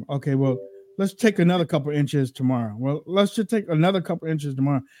nothing happened. Okay, well, let's take another couple inches tomorrow. Well, let's just take another couple inches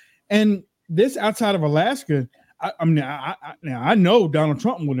tomorrow. And this outside of Alaska, I know Donald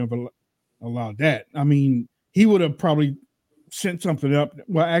Trump wouldn't have allowed that. I mean, he would have probably sent something up.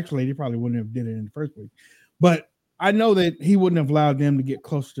 Well, actually, he probably wouldn't have did it in the first place. But I know that he wouldn't have allowed them to get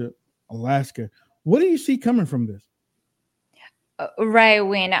close to Alaska. What do you see coming from this? Right,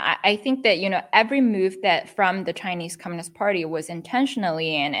 Wayne. I think that, every move that from the Chinese Communist Party was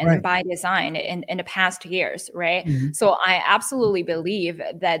intentionally and right. by design in the past years, right? Mm-hmm. So I absolutely believe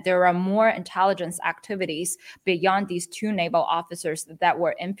that there are more intelligence activities beyond these two naval officers that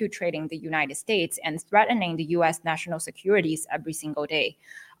were infiltrating the United States and threatening the U.S. national securities every single day.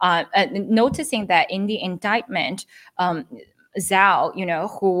 Noticing that in the indictment,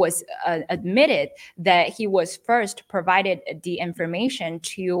 Zhao, who was admitted that he was first provided the information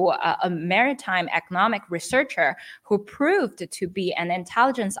to a maritime economic researcher who proved to be an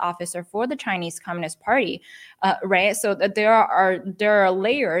intelligence officer for the Chinese Communist Party, right? So that there are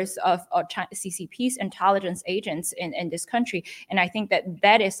layers of CCP's intelligence agents in this country, and I think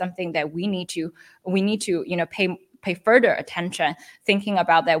that is something that we need to pay further attention, thinking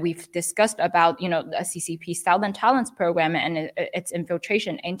about that. We've discussed about, the CCP Southern Talents Program and its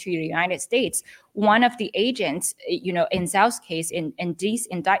infiltration into the United States. One of the agents, in Zhao's case, in these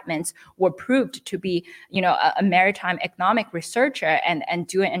indictments, were proved to be, a maritime economic researcher and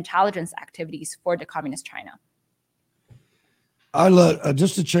doing intelligence activities for the Communist China.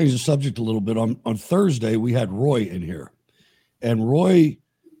 Just to change the subject a little bit, on Thursday, we had Roy in here. And Roy,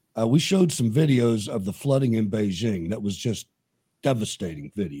 we showed some videos of the flooding in Beijing. That was just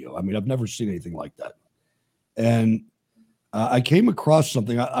devastating video. I mean, I've never seen anything like that. And I came across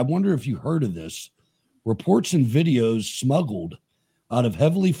something. I wonder if you heard of this. Reports and videos smuggled out of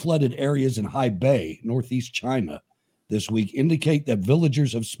heavily flooded areas in Hebei, northeast China, this week indicate that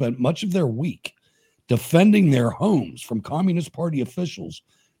villagers have spent much of their week defending their homes from Communist Party officials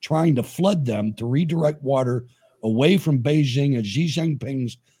trying to flood them to redirect water away from Beijing and Xi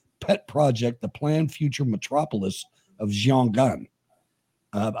Jinping's pet project, the planned future metropolis of Jiangnan.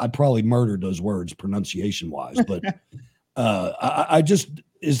 I probably murdered those words pronunciation-wise, but I just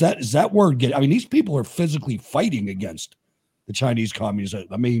is that word get? I mean, these people are physically fighting against the Chinese communists.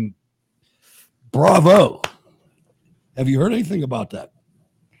 I mean, bravo. Have you heard anything about that?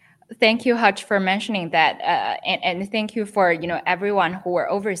 Thank you, Hutch, for mentioning that, and thank you for everyone who are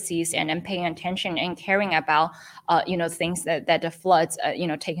overseas and paying attention and caring about things that the floods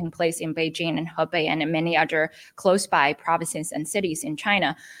taking place in Beijing and Hebei and in many other close by provinces and cities in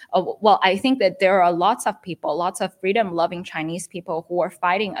China. Well, I think that there are lots of people, lots of freedom-loving Chinese people who are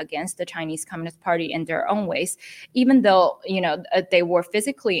fighting against the Chinese Communist Party in their own ways, even though they were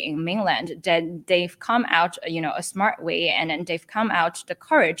physically in mainland. That they've come out a smart way, and then they've come out the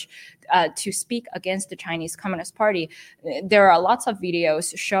courage to speak against the Chinese Communist Party. There are lots of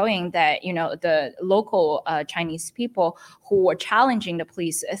videos showing that the local Chinese people who were challenging the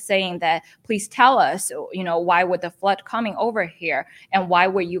police, saying that please tell us why would the flood coming over here, and why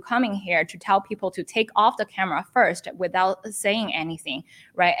were you coming here to tell people to take off the camera first without saying anything,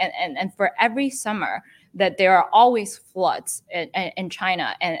 right? And for every summer that there are always floods in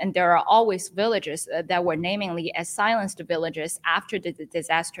China, and there are always villages that were namely as silenced villages after the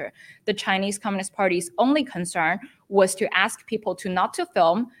disaster. The Chinese Communist Party's only concern was to ask people to not to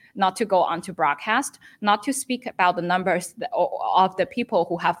film, not to go on to broadcast, not to speak about the numbers of the people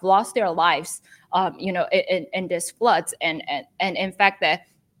who have lost their lives, in this floods, and in fact that.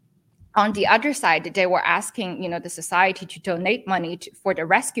 On the other side, they were asking, the society to donate money for the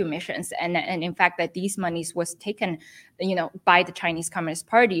rescue missions, and in fact that these monies was taken, by the Chinese Communist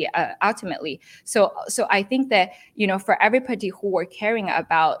Party ultimately. So I think that for everybody who were caring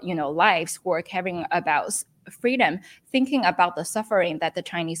about lives, who are caring about freedom, thinking about the suffering that the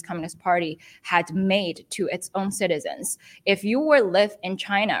Chinese Communist Party had made to its own citizens. If you were live in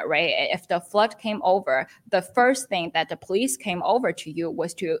China, right, if the flood came over, the first thing that the police came over to you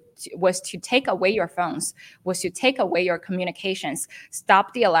was to take away your phones, was to take away your communications,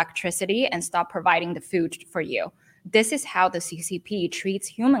 stop the electricity, and stop providing the food for you. This is how the CCP treats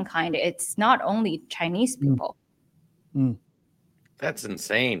humankind. It's not only Chinese people. Mm. That's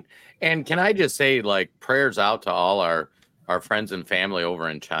insane. And can I just say, prayers out to all our friends and family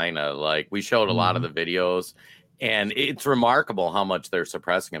over in China. We showed a lot of the videos, and it's remarkable how much they're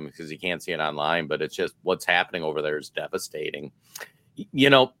suppressing them because you can't see it online, but it's just what's happening over there is devastating.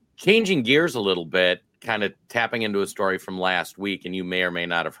 Changing gears a little bit, kind of tapping into a story from last week, and you may or may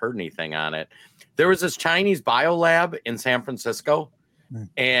not have heard anything on it. There was this Chinese biolab in San Francisco,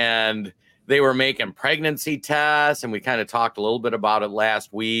 and they were making pregnancy tests, and we kind of talked a little bit about it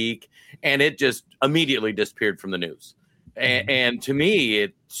last week, and it just immediately disappeared from the news. And to me,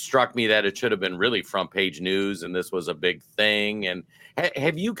 it struck me that it should have been really front page news, and this was a big thing. And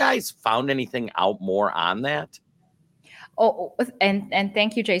have you guys found anything out more on that? Oh, and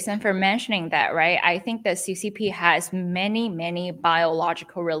thank you, Jason, for mentioning that, right? I think that CCP has many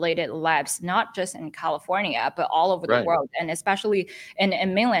biological related labs, not just in California, but all over the world, and especially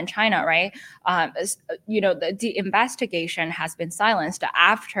in mainland China, right? The investigation has been silenced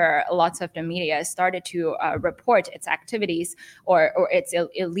after lots of the media started to report its activities or its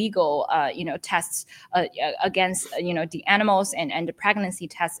illegal, tests against, the animals and the pregnancy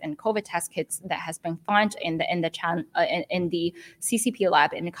tests and COVID test kits that has been found in in the CCP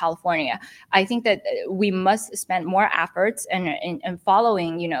lab in California. I think that we must spend more efforts in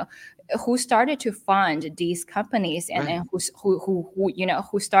following, who started to fund these companies and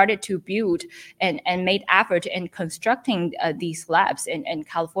who started to build and made effort in constructing these labs in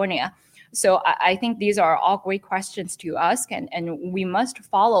California. So I think these are all great questions to ask, and we must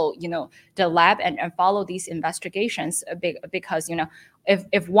follow, the lab and follow these investigations because,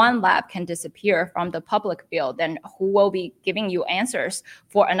 if one lab can disappear from the public view, then who will be giving you answers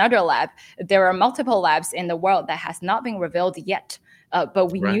for another lab? There are multiple labs in the world that has not been revealed yet.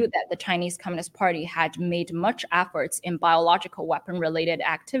 But we knew that the Chinese Communist Party had made much efforts in biological weapon related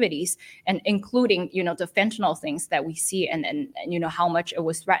activities, and including, the fentanyl things that we see and how much it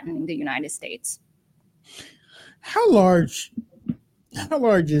was threatening the United States. How large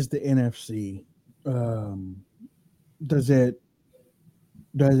is the NFC? Does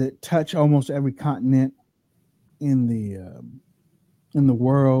it touch almost every continent in the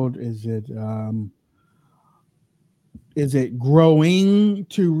world? Is it growing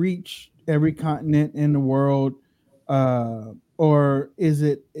to reach every continent in the world, or is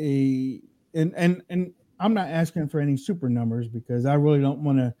it and I'm not asking for any super numbers because I really don't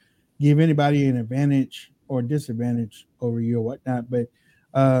want to give anybody an advantage or disadvantage over you or whatnot. But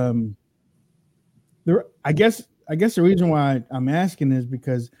I guess the reason why I'm asking is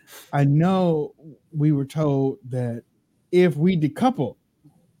because I know we were told that if we decouple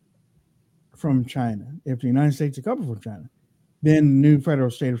from China, if the United States decoupled from China, then the new federal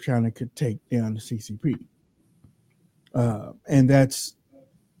state of China could take down the CCP. And that's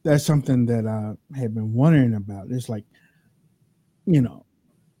something that I have been wondering about. It's like,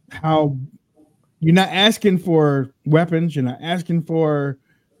 how you're not asking for weapons, you're not asking for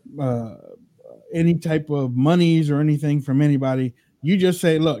any type of monies or anything from anybody. You just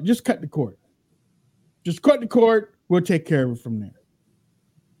say, look, just cut the cord. Just cut the cord. We'll take care of it from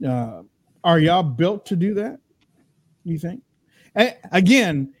there. Are y'all built to do that? You think? And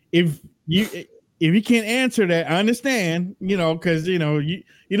again, if you can't answer that, I understand. Because you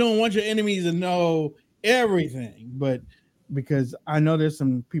don't want your enemies to know everything. But because I know there's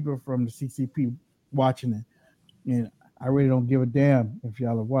some people from the CCP watching it, and I really don't give a damn if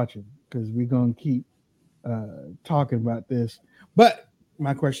y'all are watching because we're gonna keep talking about this. But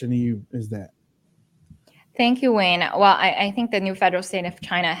my question to you is that. Thank you, Wayne. Well, I think the new federal state of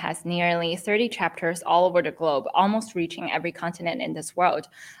China has nearly 30 chapters all over the globe, almost reaching every continent in this world.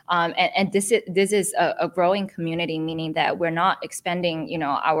 And this is a growing community, meaning that we're not expanding,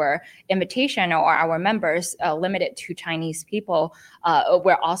 our invitation or our members limited to Chinese people.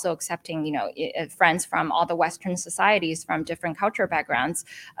 We're also accepting, friends from all the Western societies from different cultural backgrounds.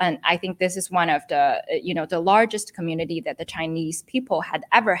 And I think this is one of the, the largest community that the Chinese people had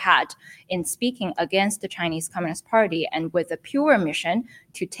ever had in speaking against the Chinese Communist Party and with a pure mission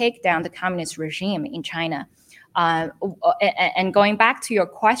to take down the communist regime in China. And going back to your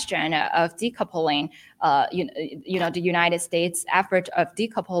question of decoupling, the United States' effort of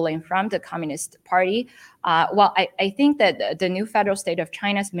decoupling from the Communist Party, I think that the new federal state of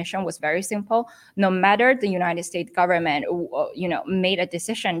China's mission was very simple. No matter the United States government, made a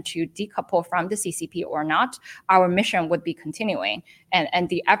decision to decouple from the CCP or not, our mission would be continuing, and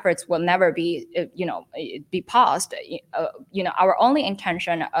the efforts will never be, be paused. Our only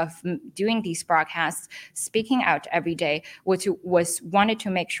intention of doing these broadcasts, speaking out every day, was wanted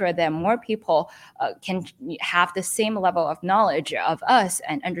to make sure that more people can have the same level of knowledge of us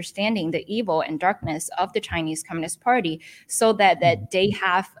and understanding the evil and darkness of the Chinese Communist Party, so that they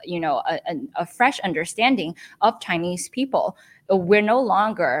have, a fresh understanding of Chinese people. We're no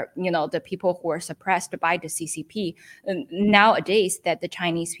longer, the people who are suppressed by the CCP. Nowadays, that the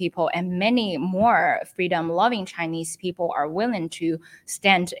Chinese people and many more freedom-loving Chinese people are willing to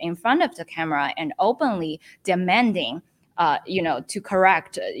stand in front of the camera and openly demanding to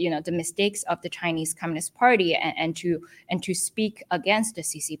correct, the mistakes of the Chinese Communist Party and to speak against the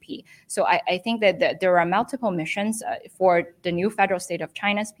CCP. So I think that there are multiple missions for the new federal state of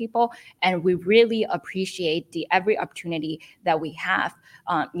China's people, and we really appreciate every opportunity that we have,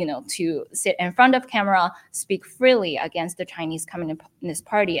 to sit in front of camera, speak freely against the Chinese Communist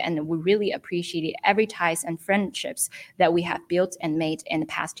Party, and we really appreciate every ties and friendships that we have built and made in the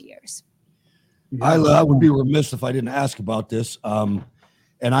past years. I would be remiss if I didn't ask about this. And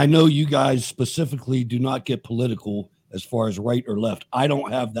I know you guys specifically do not get political as far as right or left. I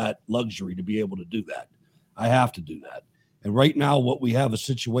don't have that luxury to be able to do that. I have to do that. And right now, what we have a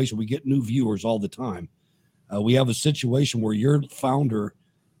situation, we get new viewers all the time. We have a situation where your founder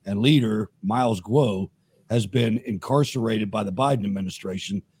and leader, Miles Guo, has been incarcerated by the Biden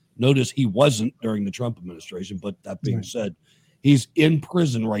administration Notice he wasn't during the Trump administration, but that being said, he's in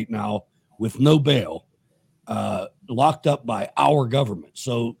prison right now with no bail, locked up by our government.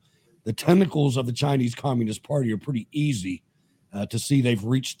 So the tentacles of the Chinese Communist Party are pretty easy to see they've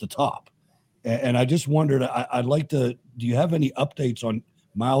reached the top. And I just wondered, I'd like to, do you have any updates on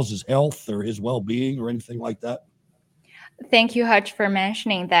Miles's health or his well-being or anything like that? Thank you, Hutch, for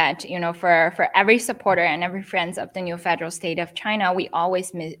mentioning that. For every supporter and every friends of the new federal state of China, we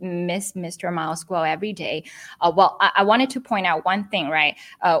always miss Mr. Miles Guo every day. I wanted to point out one thing, right?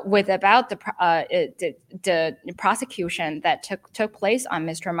 With about the prosecution that took place on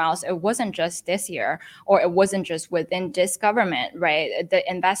Mr. Miles, it wasn't just this year, or it wasn't just within this government, right? The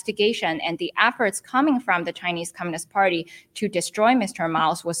investigation and the efforts coming from the Chinese Communist Party to destroy Mr.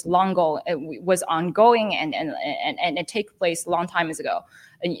 Miles was ongoing, and it took place a long time ago.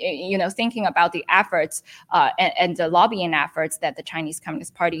 Thinking about the efforts and the lobbying efforts that the Chinese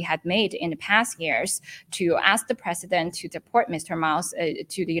Communist Party had made in the past years to ask the president to deport Mr. Miles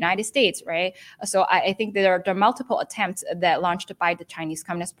to the United States, right? So I think there are multiple attempts that launched by the Chinese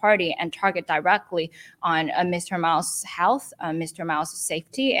Communist Party and target directly on Mr. Miles' health, Mr. Miles'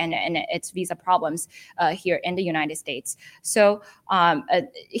 safety, and its visa problems here in the United States. So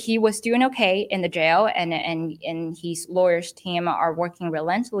he was doing okay in the jail, and his lawyers team are working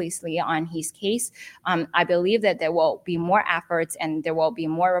relentlessly on his case. I believe that there will be more efforts and there will be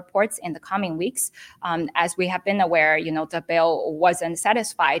more reports in the coming weeks. As we have been aware, the bail wasn't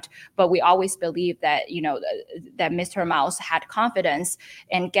satisfied, but we always believe that, that Mr. Miles had confidence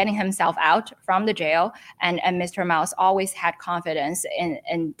in getting himself out from the jail. And Mr. Miles always had confidence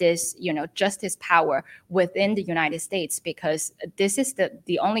in this, justice power within the United States, because this is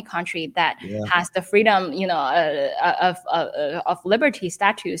the only country that has the freedom, of liberty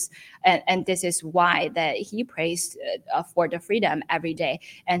status, and this is why that he prays for the freedom every day,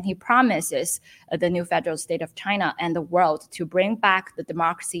 and he promises the new federal state of China and the world to bring back the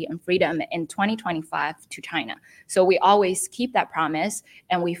democracy and freedom in 2025 to China. So we always keep that promise,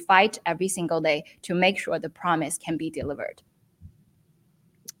 and we fight every single day to make sure the promise can be delivered.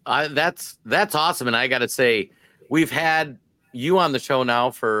 That's awesome, and I got to say, we've had you on the show now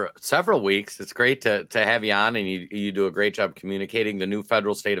for several weeks. It's great to have you on, and you do a great job communicating the new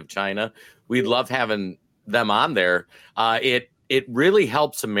federal state of China. We'd love having them on there. It really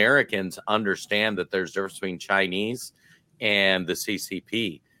helps Americans understand that there's a difference between Chinese and the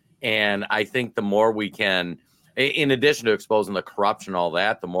CCP. And I think the more we can, in addition to exposing the corruption, all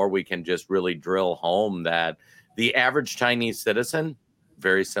that, the more we can just really drill home that the average Chinese citizen,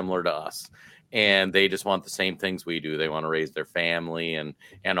 very similar to us. And they just want the same things we do. They want to raise their family and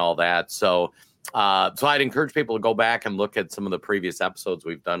all that. So I'd encourage people to go back and look at some of the previous episodes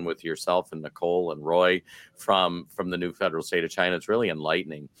we've done with yourself and Nicole and Roy from the new federal state of China. It's really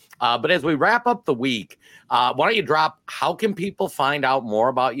enlightening. But as we wrap up the week, why don't you drop, how can people find out more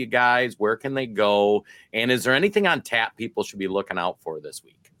about you guys? Where can they go? And is there anything on tap people should be looking out for this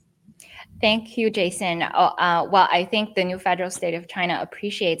week? Thank you, Jason. Well, I think the new federal state of China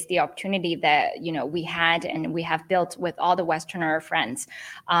appreciates the opportunity that we had and we have built with all the Westerner friends.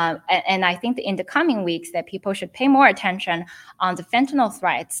 And I think that in the coming weeks that people should pay more attention on the fentanyl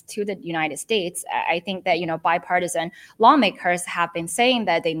threats to the United States. I think that bipartisan lawmakers have been saying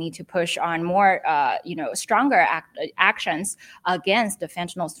that they need to push on more stronger actions against the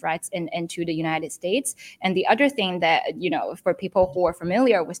fentanyl threats into the United States. And the other thing that for people who are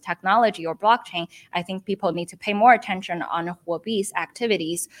familiar with technology or blockchain, I think people need to pay more attention on Huobi's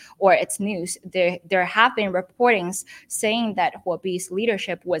activities or its news. There have been reportings saying that Huobi's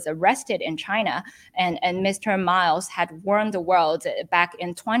leadership was arrested in China, and Mr. Miles had warned the world back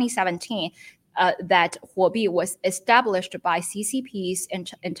in 2017 that Huobi was established by CCP's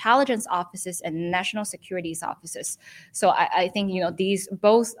intelligence offices and national securities offices. So I think these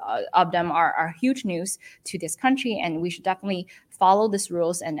both of them are huge news to this country, and we should definitely follow these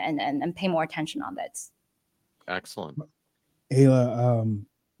rules and pay more attention on that. Excellent. Ayla,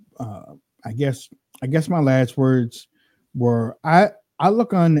 I guess my last words were I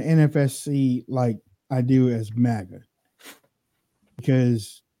look on the NFSC like I do as MAGA,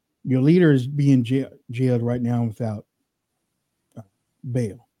 because your leader is being jailed right now without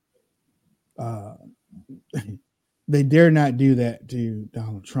bail. They dare not do that to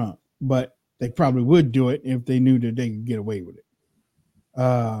Donald Trump, but they probably would do it if they knew that they could get away with it.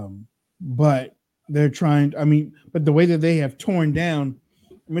 But they're trying. But the way that they have torn down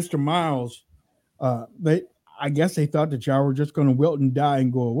Mr. Miles, I guess they thought that y'all were just going to wilt and die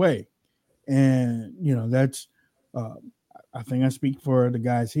and go away. And that's. I think I speak for the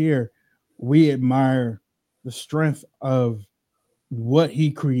guys here. We admire the strength of what he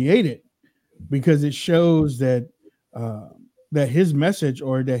created, because it shows that that his message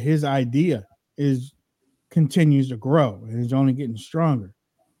or that his idea continues to grow and is only getting stronger.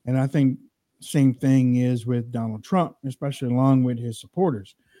 And I think same thing is with Donald Trump, especially along with his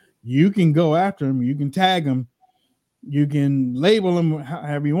supporters. You can go after him, you can tag him, you can label him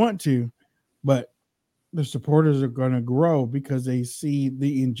however you want to, but the supporters are going to grow because they see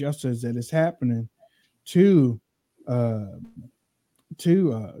the injustice that is happening to Donald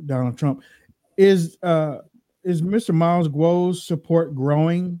Trump. Is Mr. Miles Guo's support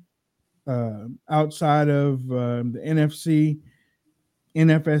growing outside of the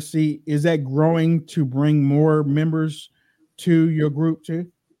NFSC? Is that growing to bring more members to your group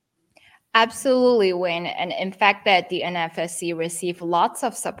too? Absolutely, Wayne. And in fact, that the NFSC received lots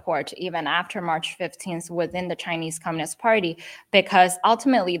of support even after March 15th within the Chinese Communist Party, because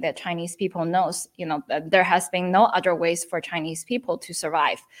ultimately the Chinese people knows, that there has been no other ways for Chinese people to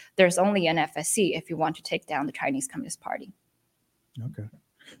survive. There's only NFSC if you want to take down the Chinese Communist Party. Okay.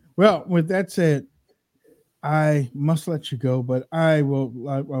 Well, with that said, I must let you go, but I will.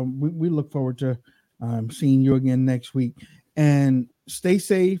 We look forward to seeing you again next week, and stay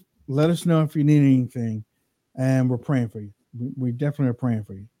safe. Let us know if you need anything, and we're praying for you. We definitely are praying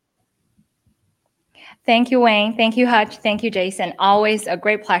for you. Thank you, Wayne. Thank you, Hutch. Thank you, Jason. Always a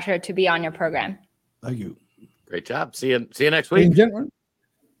great pleasure to be on your program. Thank you. Great job. See you next week. Gentlemen,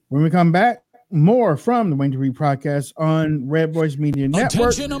 when we come back, more from the Wayne to Read podcast on Red Voice Media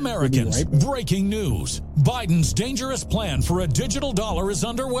Network. Attention Americans, breaking news. Biden's dangerous plan for a digital dollar is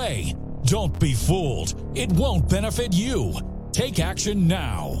underway. Don't be fooled. It won't benefit you. Take action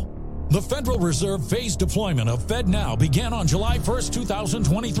now. The Federal Reserve phased deployment of FedNow began on July 1st,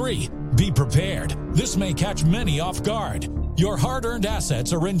 2023. Be prepared. This may catch many off guard. Your hard-earned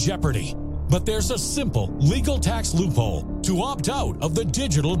assets are in jeopardy. But there's a simple legal tax loophole to opt out of the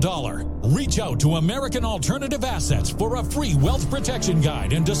digital dollar. Reach out to American Alternative Assets for a free wealth protection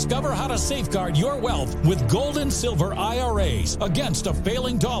guide and discover how to safeguard your wealth with gold and silver IRAs against a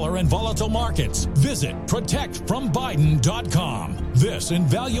failing dollar and volatile markets. Visit protectfrombiden.com. This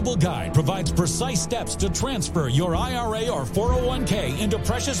invaluable guide provides precise steps to transfer your IRA or 401k into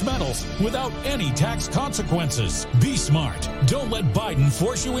precious metals without any tax consequences. Be smart. Don't let Biden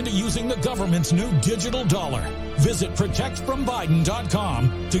force you into using the government's new digital dollar. Visit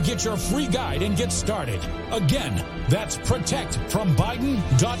protectfrombiden.com to get your free guide and get started. Again, that's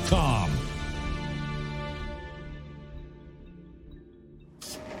protectfrombiden.com.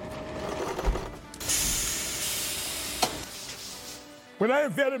 When I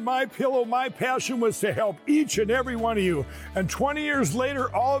invented MyPillow, my passion was to help each and every one of you. And 20 years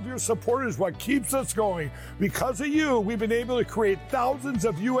later, all of your support is what keeps us going. Because of you, we've been able to create thousands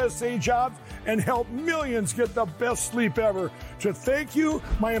of USA jobs and help millions get the best sleep ever. To thank you,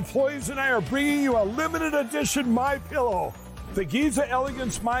 my employees and I are bringing you a limited edition MyPillow. The Giza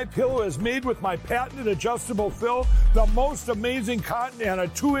Elegance MyPillow is made with my patented adjustable fill, the most amazing cotton, and a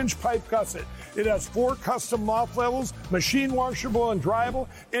 2-inch pipe gusset. It has 4 custom loft levels, machine washable and dryable,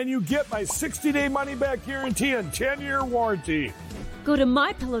 and you get my 60-day money-back guarantee and 10-year warranty. Go to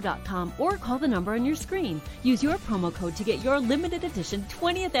mypillow.com or call the number on your screen. Use your promo code to get your limited edition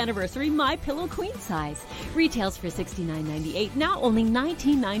 20th anniversary MyPillow queen size. Retails for $69.98, now only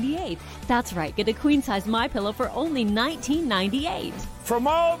 $19.98. That's right, get a queen size MyPillow for only $19.98. From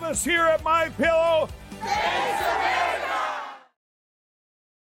all of us here at MyPillow, thanks America!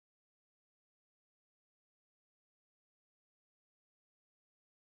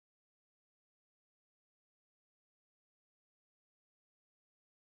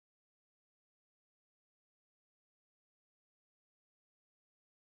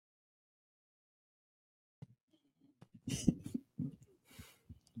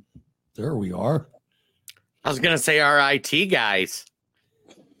 There we are. I was gonna say our IT guys.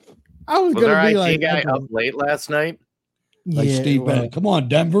 Was our be IT like, guy okay. up late last night? Like Yeah, Steve well. Bennett. Come on,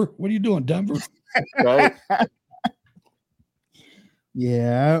 Denver. What are you doing, Denver? Bro,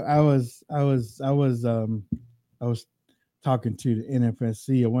 Yeah, I was talking to the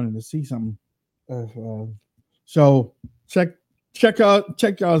NFSC. I wanted to see something. So check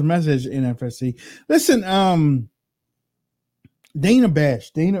y'all's message, NFSC. Listen, Dana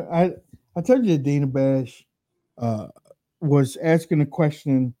Bash. I told you that Dana Bash was asking a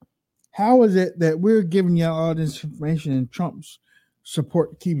question. How is it that we're giving y'all all this information and Trump's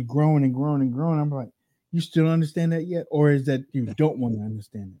support keeps growing and growing and growing? I'm like, you still don't understand that yet? Or is that you don't want to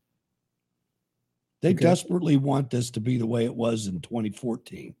understand it? They desperately want this to be the way it was in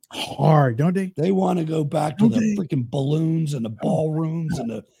 2014. Hard, don't they? They want to go back to the freaking balloons and the ballrooms and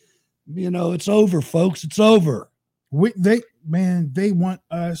the, it's over, folks. It's over. They want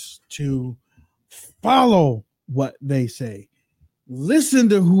us to follow what they say. Listen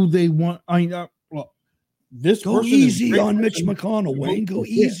to who they want. This go easy on Mitch McConnell, Wayne. Go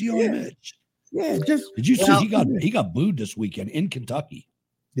easy on Mitch. Yeah, just did you see he got booed this weekend in Kentucky?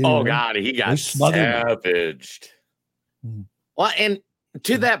 Oh God, he got savaged. Well, and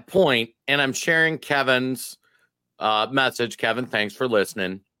to that point, and I'm sharing Kevin's message. Kevin, thanks for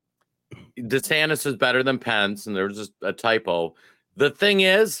listening. DeSantis is better than Pence, and there was just a typo. The thing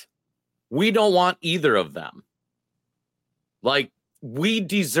is, we don't want either of them. Like, we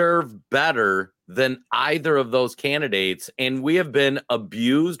deserve better than either of those candidates, and we have been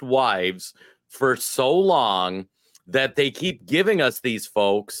abused wives for so long that they keep giving us these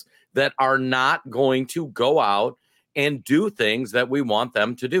folks that are not going to go out and do things that we want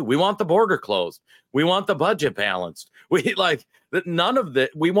them to do. We want the border closed. We want the budget balanced. We none of the,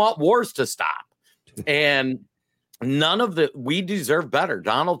 we want wars to stop. And we deserve better.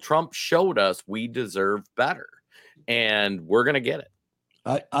 Donald Trump showed us we deserve better, and we're going to get it.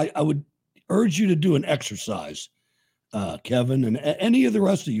 I would urge you to do an exercise, Kevin, and any of the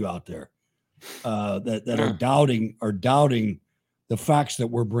rest of you out there that are doubting the facts that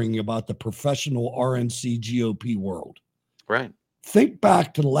we're bringing about the professional RNC GOP world. Right. Think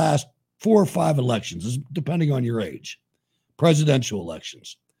back to the last 4 or 5 elections, depending on your age, presidential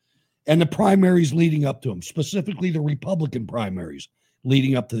elections, and the primaries leading up to them, specifically the Republican primaries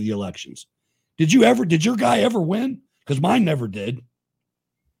leading up to the elections. Did your guy ever win? Because mine never did.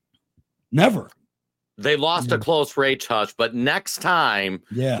 Never. They lost a close race, Hush, but next time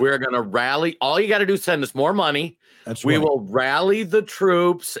we're going to rally. All you got to do is send us more money. We will rally the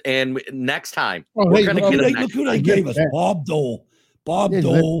troops, and next time we're going to get them. Look who they gave us: Bob Dole,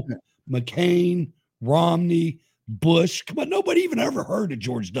 McCain, Romney, Bush. Come on, nobody even ever heard of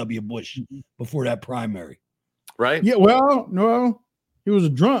George W. Bush before that primary, right? Yeah. Well, no, he was a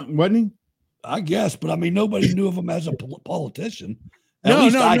drunk, wasn't he? I guess, but I mean, nobody knew of him as a politician. At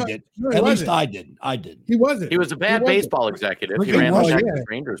least I did. At least I didn't. He wasn't. He was a bad baseball executive. He ran the Texas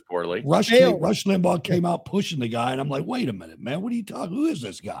Rangers poorly. Rush Limbaugh came out pushing the guy, and I'm like, wait a minute, man. What are you talking? Who is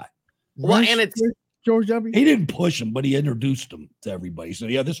this guy? Well, and it's George W. He didn't push him, but he introduced him to everybody. He said,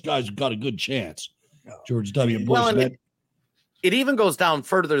 yeah, this guy's got a good chance. George W. Bush. Well, it even goes down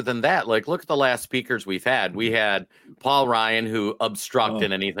further than that. Like, look at the last speakers we've had. We had Paul Ryan, who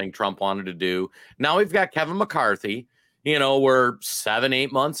obstructed anything Trump wanted to do. Now we've got Kevin McCarthy. You know, we're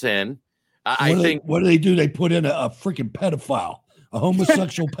 7-8 months in. I think. What do they do? They put in a freaking pedophile, a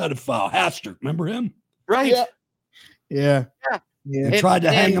homosexual pedophile. Hastert, remember him? Right. Yeah. They tried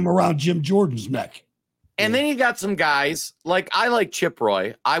to hang him around Jim Jordan's neck. And then you got some guys I like Chip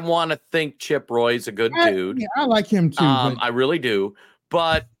Roy. I want to think Chip Roy's a good dude. Yeah, I like him too. I really do.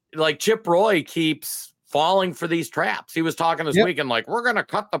 But like Chip Roy keeps falling for these traps. He was talking this weekend like, we're going to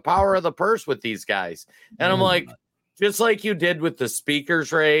cut the power of the purse with these guys. And I'm like, just like you did with the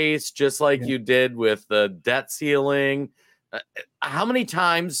speaker's race, just like you did with the debt ceiling. How many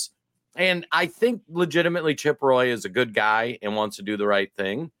times? And I think legitimately Chip Roy is a good guy and wants to do the right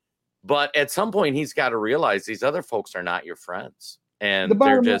thing. But at some point, he's got to realize these other folks are not your friends. And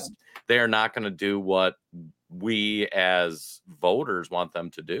they're not going to do what we as voters want them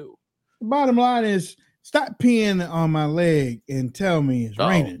to do. The bottom line is, stop peeing on my leg and tell me it's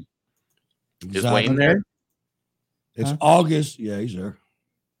raining. Is Wayne there? It's August. Yeah, he's there.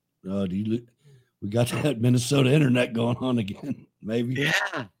 We got that Minnesota internet going on again, maybe.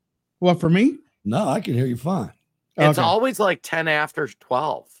 Yeah. What, for me? No, I can hear you fine. It's always like 10 after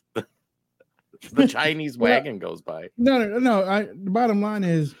 12. The Chinese wagon goes by. No. The bottom line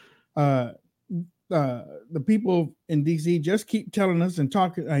is the people in DC just keep telling us and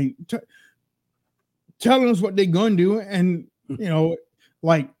talking, telling us what they're going to do, and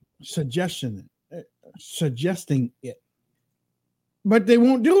like suggesting it, but they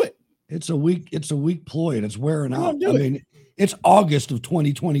won't do it. It's a weak ploy, and it's wearing out. I mean, it's August of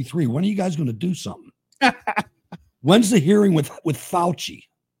 2023. When are you guys going to do something? When's the hearing with Fauci?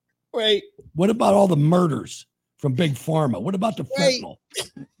 Wait. What about all the murders from Big Pharma? What about the fentanyl?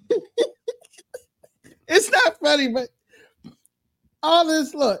 It's not funny, but all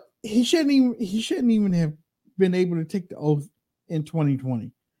this, look, he shouldn't even have been able to take the oath in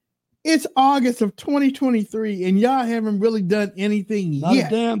 2020. It's August of 2023, and y'all haven't really done anything Not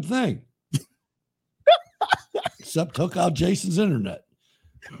yet. a damn thing. Except took out Jason's internet.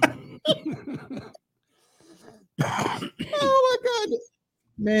 Oh my God,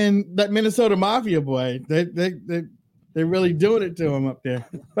 man! That Minnesota Mafia boy, they're really doing it to him up there.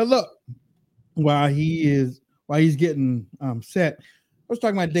 But look, while he's getting set, was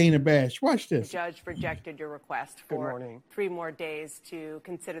talking about Dana Bash. Watch this. The judge rejected your request for 3 more days to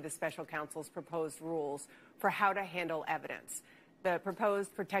consider the special counsel's proposed rules for how to handle evidence. The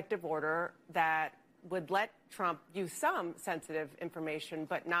proposed protective order that would let Trump use some sensitive information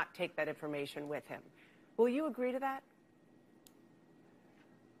but not take that information with him. Will you agree to that?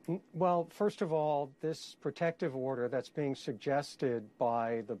 Well, first of all, this protective order that's being suggested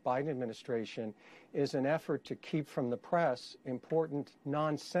by the Biden administration is an effort to keep from the press important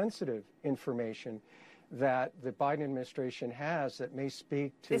non-sensitive information that the Biden administration has that may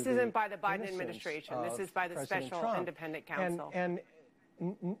speak to This isn't by the Biden administration. This is by the President special Trump. independent counsel.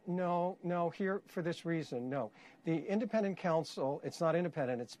 No, here for this reason, no. The independent counsel, it's not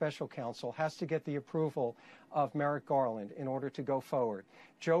independent, it's special counsel, has to get the approval of Merrick Garland in order to go forward.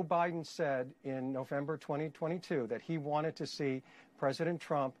 Joe Biden said in November 2022 that he wanted to see President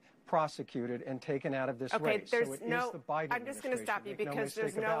Trump prosecuted and taken out of this race. There's so it no, is the Biden I'm just going to stop you Make no because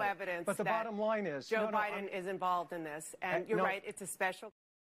there's mistake no about it. evidence But the that bottom line is Joe Biden is involved in this. And you're right, it's a special.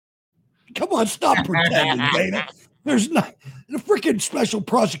 Come on, stop pretending, Dana. There's not the freaking special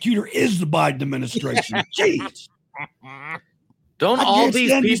prosecutor is the Biden administration. Jeez. Don't all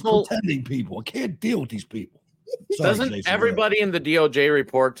these people pretending people? I can't deal with these people. Sorry, Doesn't Jason, everybody in the DOJ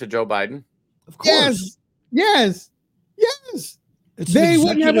report to Joe Biden? Of course. Yes. It's They an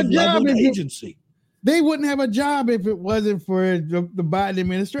wouldn't have a executive job level if agency. They wouldn't have a job if it wasn't for the Biden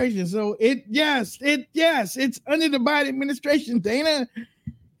administration. So it's under the Biden administration, Dana.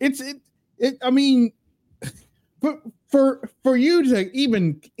 I mean, for you to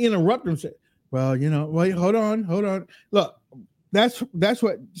even interrupt them, say, well, wait, hold on. Look, that's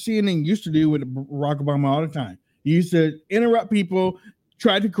what CNN used to do with Barack Obama all the time. He used to interrupt people,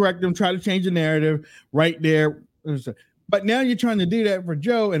 try to correct them, try to change the narrative right there. But now you're trying to do that for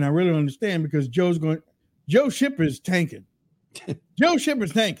Joe, and I really understand because Joe ship is tanking. Joe ship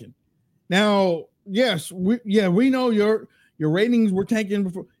is tanking. Now, yes, we know your ratings were tanking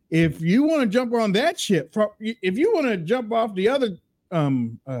before. If you want to jump on that ship, if you want to jump off the other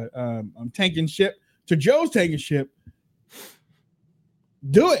tanking ship to Joe's tanking ship,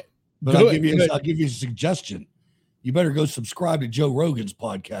 do it. But I'll give you a suggestion. You better go subscribe to Joe Rogan's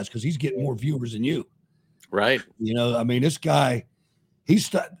podcast because he's getting more viewers than you. Right. This guy,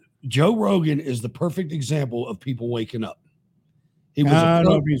 Joe Rogan is the perfect example of people waking up. I don't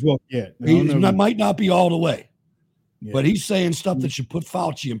know if he's woke yet. He might not be all the way. Yeah. But he's saying stuff that should put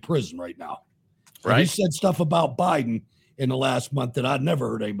Fauci in prison right now. Right. He said stuff about Biden in the last month that I'd never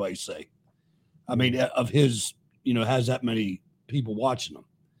heard anybody say. I mean, of his, has that many people watching him.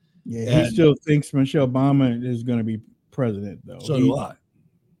 Yeah, he still thinks Michelle Obama is going to be president, though. So do I.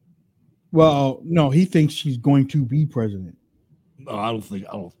 Well, no, he thinks she's going to be president. No, I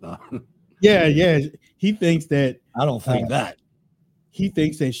don't know. Yeah. He thinks that. I don't think that. He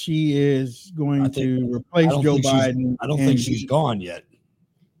thinks that she is going to replace Joe Biden. I don't think she's gone yet.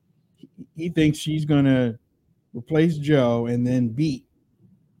 He thinks she's going to replace Joe and then beat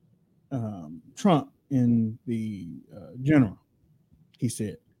Trump in the general. He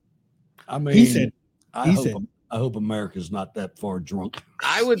said. I mean, I hope America's not that far drunk.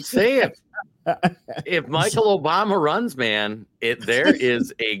 I would say if Michael Obama runs, man, there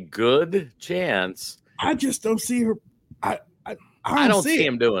is a good chance. I just don't see her. I don't see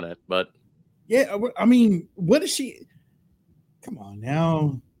him doing it, but yeah, I mean, what is she? Come on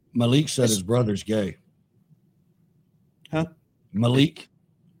now. Malik said his brother's gay. Huh? Malik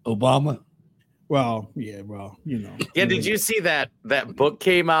Obama. Well, yeah, Yeah, did you see that book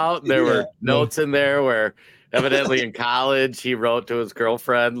came out? There were notes in there where evidently in college he wrote to his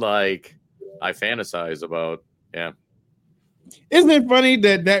girlfriend, like, I fantasize about, yeah. Isn't it funny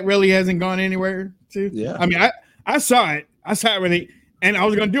that really hasn't gone anywhere, too? Yeah. I mean, I saw it. I saw it really, and I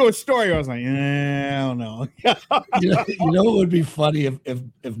was going to do a story. I was like, I don't know. It would be funny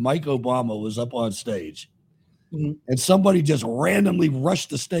if Mike Obama was up on stage and somebody just randomly rushed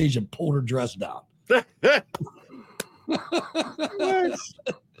the stage and pulled her dress down.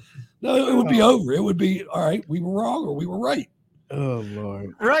 No, it would be over. It would be, all right, we were wrong or we were right. Oh,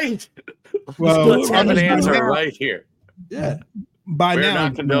 Lord. Right. Well, let's have an answer right here. Yeah. We're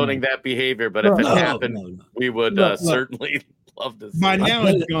not condoning that behavior, but if it happened, we would certainly love to see by it. now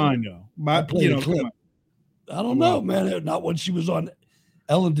it's gone, though. I don't know, man. Not when she was on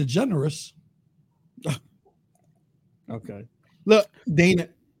Ellen DeGeneres. Okay. Look,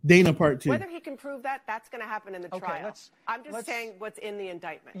 Dana part 2. Whether he can prove that's going to happen in the trial. I'm just saying what's in the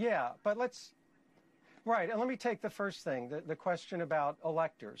indictment. Yeah, but let's Right, and let me take the first thing, the question about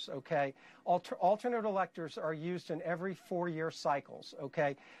electors, okay? Alternate electors are used in every 4-year cycles,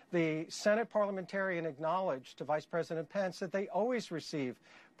 okay? The Senate parliamentarian acknowledged to Vice President Pence that they always receive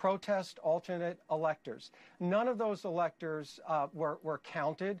protest alternate electors. None of those electors were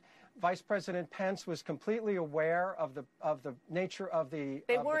counted. Vice President Pence was completely aware of the nature of the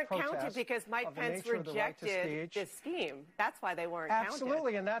They weren't counted because Mike Pence rejected this scheme. That's why they weren't counted.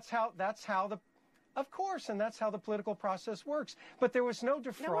 Absolutely, and that's how the of course, and that's how the political process works. But there was no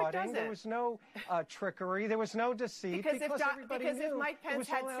defrauding, there was no trickery, there was no deceit. Because if Mike Pence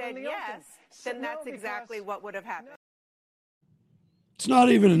had said yes, then that's exactly what would have happened. It's not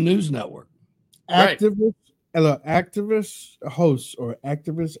even a news network. Activist hosts or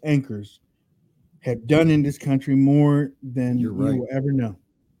activist anchors have done in this country more than you will ever know.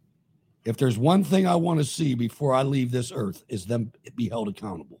 If there's one thing I want to see before I leave this earth, is them be held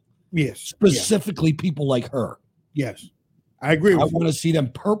accountable. Yes. Specifically people like her. Yes. I agree with you. I want to see them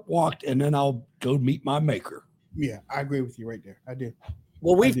perp walked, and then I'll go meet my maker. Yeah, I agree with you right there. I do.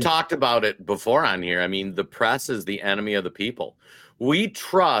 Well, we've talked about it before on here. I mean, the press is the enemy of the people. We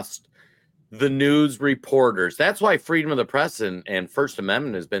trust the news reporters. That's why freedom of the press and First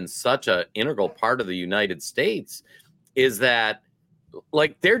Amendment has been such an integral part of the United States, is that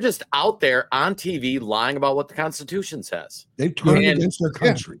like they're just out there on TV lying about what the Constitution says. They've turned against their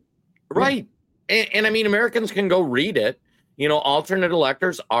country. Yeah. Right. And I mean, Americans can go read it. You know, alternate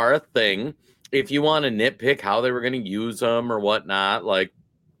electors are a thing. If you want to nitpick how they were going to use them or whatnot, like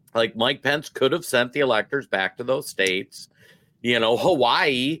Mike Pence could have sent the electors back to those states. You know,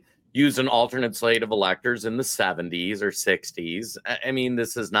 Hawaii used an alternate slate of electors in the 70s or 60s. I mean,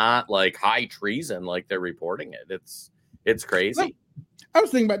 this is not like high treason like they're reporting it. It's crazy. I was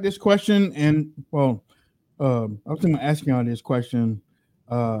thinking about this question, and I was thinking about asking y'all this question.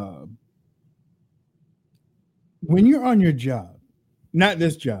 When you're on your job, not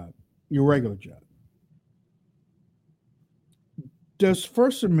this job, your regular job, does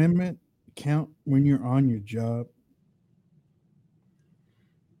First Amendment count when you're on your job?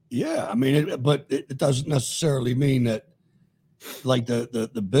 Yeah, I mean, but it doesn't necessarily mean that, like the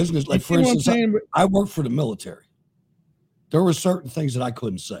business. Like for instance, I work for the military. There were certain things that I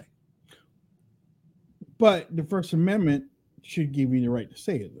couldn't say. But the First Amendment should give you the right to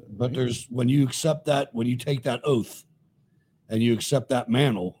say it. Though, but there's when you accept that, when you take that oath, and you accept that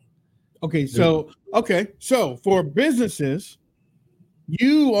mantle. Okay, so for businesses,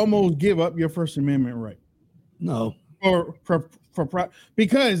 you almost give up your First Amendment right. No,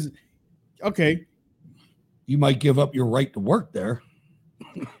 because you might give up your right to work there.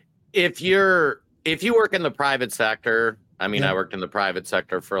 If you work in the private sector, I mean, I worked in the private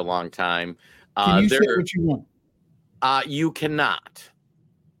sector for a long time. Can you say what you want? You cannot.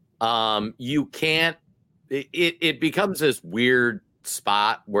 You can't. It becomes this weird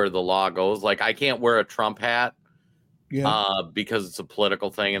spot where the law goes. Like I can't wear a Trump hat, because it's a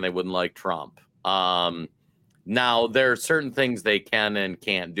political thing and they wouldn't like Trump. Now there are certain things they can and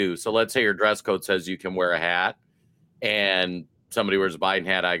can't do. So let's say your dress code says you can wear a hat, and somebody wears a Biden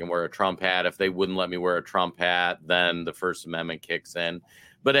hat, I can wear a Trump hat. If they wouldn't let me wear a Trump hat, then the First Amendment kicks in.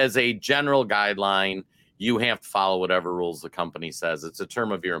 But as a general guideline, you have to follow whatever rules the company says. It's a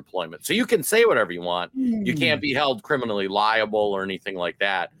term of your employment. So you can say whatever you want. You can't be held criminally liable or anything like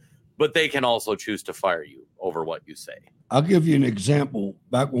that. But they can also choose to fire you over what you say. I'll give you an example.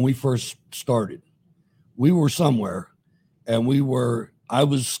 Back when we first started, we were somewhere, and I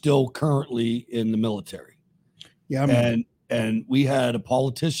was still currently in the military. Yeah. And we had a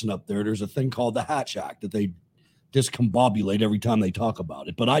politician up there. There's a thing called the Hatch Act that they discombobulate every time they talk about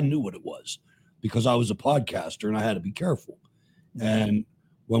it. But I knew what it was because I was a podcaster and I had to be careful. And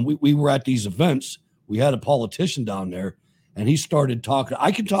when we were at these events, we had a politician down there, and he started talking.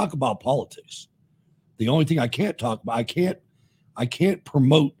 I can talk about politics. The only thing I can't talk about, I can't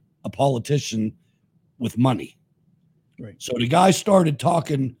promote a politician with money. Right. So the guy started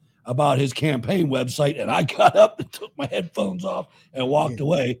talking about his campaign website, and I got up and took my headphones off and walked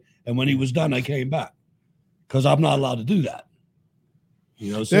away. And when he was done, I came back because I'm not allowed to do that.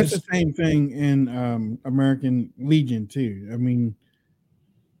 You know, so that's the same thing in American Legion too. I mean,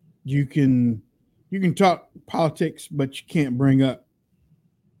 you can talk politics, but you can't bring up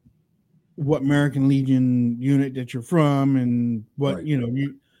what American Legion unit that you're from and what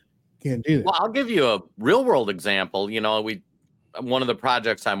you can't do that. Well, I'll give you a real world example. You know, one of the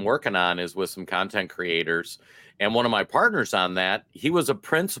projects I'm working on is with some content creators, and one of my partners on that, he was a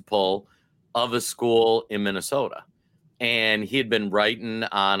principal of a school in Minnesota. and he had been writing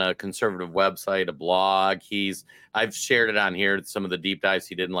on a conservative website, a blog. I've shared it on here, some of the deep dives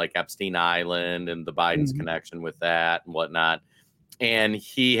he did in like Epstein Island and the Biden's connection with that and whatnot. And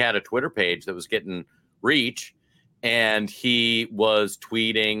he had a Twitter page that was getting reach, and he was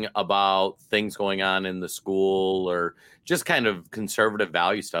tweeting about things going on in the school or just kind of conservative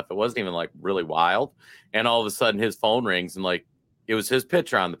value stuff. It wasn't even like really wild. And all of a sudden his phone rings, and like it was his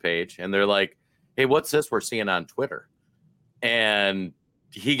picture on the page, and they're like, "Hey, what's this we're seeing on Twitter?" And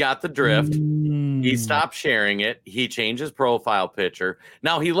he got the drift. He stopped sharing it. He changed his profile picture.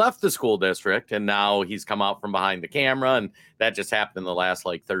 Now he left the school district, and now he's come out from behind the camera, and that just happened in the last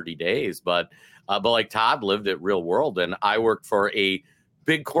like 30 days. But like Todd lived it real world, and I worked for a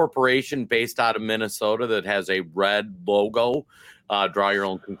big corporation based out of Minnesota that has a red logo. Draw your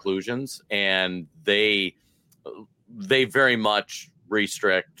own conclusions, and they very much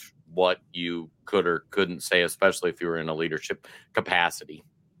restrict what you could or couldn't say, especially if you were in a leadership capacity.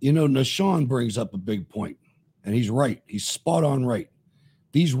 You know, Nashawn brings up a big point, and he's right. He's spot on right.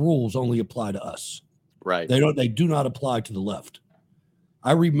 These rules only apply to us. Right. They do not apply to the left.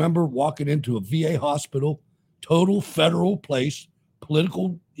 I remember walking into a VA hospital, total federal place,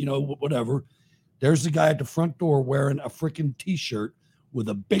 political, whatever. There's the guy at the front door wearing a freaking T-shirt with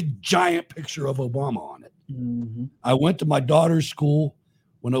a big giant picture of Obama on it. Mm-hmm. I went to my daughter's school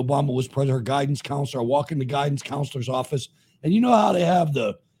when Obama was president, her guidance counselor. I walk in the guidance counselor's office, and you know how they have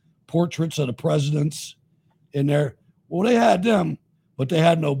the portraits of the presidents in there? Well, they had them, but they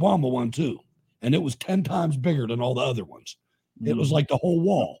had an Obama one too. And it was 10 times bigger than all the other ones. It was like the whole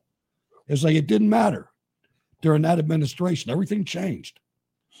wall. It's like it didn't matter during that administration. Everything changed.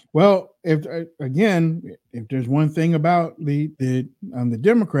 Well, if there's one thing about the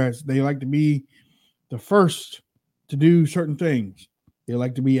Democrats, they like to be the first to do certain things. They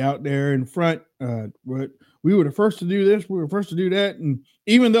like to be out there in front. We were the first to do this. We were first to do that. And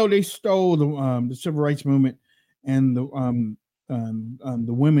even though they stole the civil rights movement and the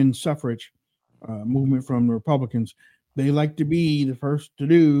women's suffrage movement from the Republicans, they like to be the first to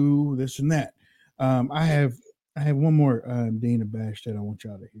do this and that. I have one more Dana Bash that I want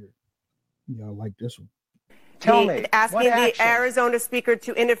y'all to hear. Y'all like this one? Tell me, asking the Arizona speaker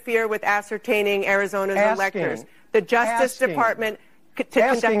to interfere with ascertaining Arizona's electors. The Justice Department to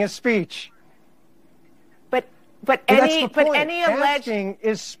conduct a speech. But any alleged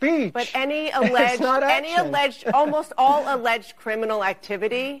is speech. But any alleged almost all alleged criminal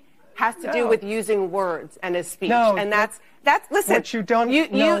activity has to do with using words and a speech. And that's listen. What you don't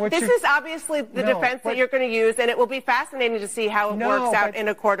this is obviously the defense that you're going to use, and it will be fascinating to see how it works out in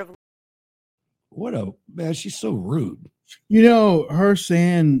a court of law. Man, she's so rude. Her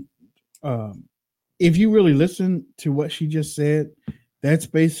saying, if you really listen to what she just said, that's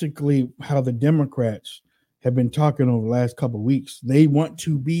basically how the Democrats have been talking over the last couple of weeks. They want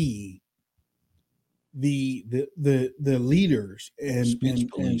to be the leaders and speech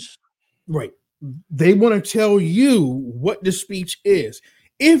police. Right. They want to tell you what the speech is.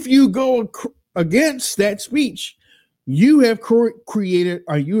 If you go against that speech, you have created,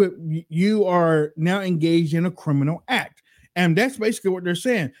 or you are now engaged in a criminal act. And that's basically what they're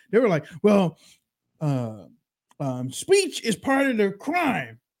saying. They were like, well, speech is part of the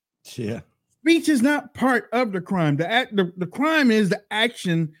crime. Yeah. Speech is not part of the crime. The crime is the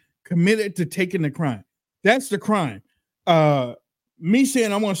action committed to taking the crime. That's the crime. Me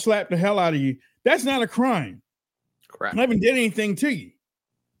saying I'm going to slap the hell out of you, that's not a crime. Correct. I haven't did anything to you.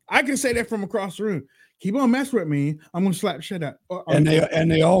 I can say that from across the room. Keep on messing with me, I'm going to slap shit out. And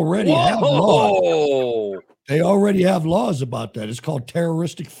they already have laws. They already have laws about that. It's called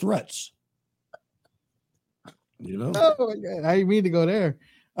terroristic threats. Oh my God, I didn't mean to go there.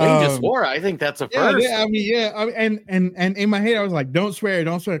 You just swore. I think that's a first. And in my head, I was like, "Don't swear,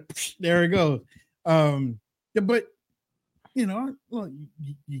 don't swear." There it goes. But look,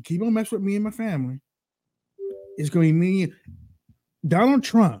 you keep on messing with me and my family, it's going to be me. Donald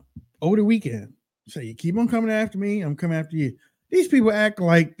Trump over the weekend. So you keep on coming after me, I'm coming after you. These people act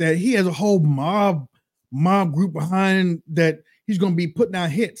like that he has a whole mob group behind that. He's going to be putting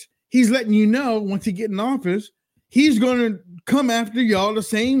out hits. He's letting you know once he get in office, he's going to come after y'all the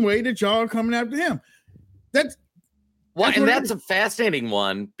same way that y'all are coming after him. That's a fascinating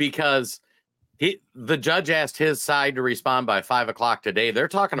one, because the judge asked his side to respond by 5:00 today. They're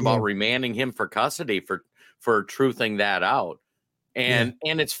talking about remanding him for custody for truthing that out. And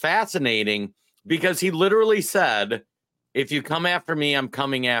it's fascinating because he literally said, if you come after me, I'm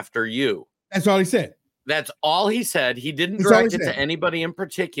coming after you. That's all he said. That's all he said. He didn't direct it to anybody in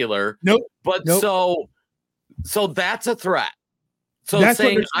particular. Nope. But so that's a threat. So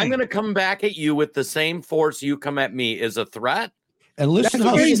saying I'm going to come back at you with the same force you come at me is a threat. And listen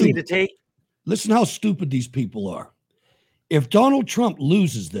listen how stupid these people are. If Donald Trump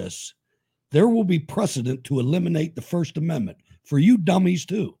loses this, there will be precedent to eliminate the First Amendment for you dummies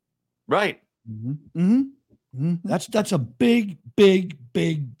too. Right. That's a big, big,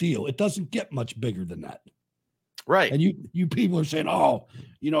 big deal. It doesn't get much bigger than that. Right. And you people are saying, oh,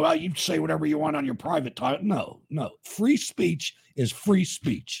 you say whatever you want on your private time. No. Free speech is free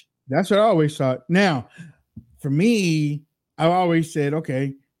speech. That's what I always thought. Now, for me, I always said,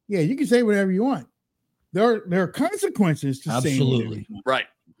 okay, yeah, you can say whatever you want. There are consequences to saying whatever you want. Right.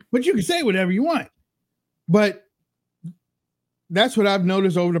 But you can say whatever you want. But that's what I've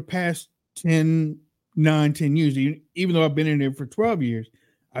noticed over the past 10 years, even though I've been in there for 12 years.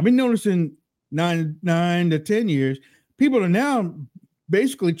 I've been noticing 9 to 10 years, people are now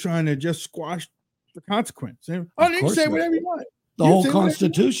basically trying to just squash the consequence. You can say whatever you want. The whole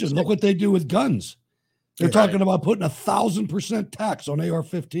Constitution. Look what they do with guns. They're talking about putting 1,000% tax on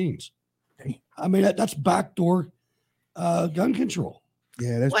AR-15s. I mean, that's backdoor gun control.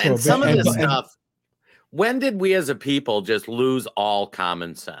 Yeah, that's and some of this stuff. When did we as a people just lose all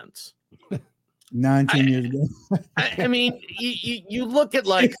common sense? 19 years ago. I mean, you look at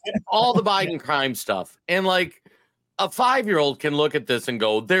like all the Biden crime stuff, and like a 5-year-old can look at this and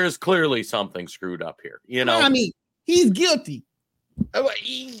go, "There's clearly something screwed up here." I mean, he's guilty.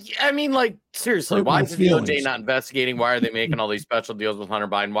 I mean, like, seriously, why is the DOJ not investigating? Why are they making all these special deals with Hunter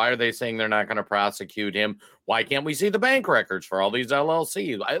Biden? Why are they saying they're not going to prosecute him? Why can't we see the bank records for all these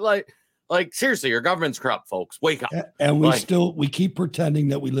LLCs? Like seriously, your government's corrupt, folks. Wake up. And we keep pretending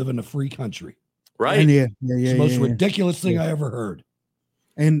that we live in a free country. Right. And it's the most ridiculous thing I ever heard.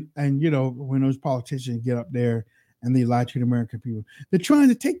 And when those politicians get up there and they lie to the American people, they're trying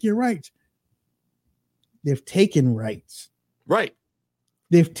to take your rights. They've taken rights. Right.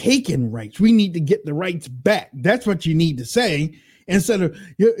 They've taken rights. We need to get the rights back. That's what you need to say. Instead of,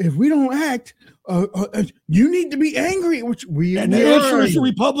 if we don't act, you need to be angry. Which the answer is the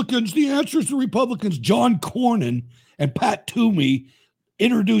Republicans. The answer is the Republicans. John Cornyn and Pat Toomey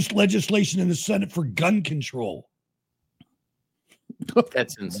introduced legislation in the Senate for gun control.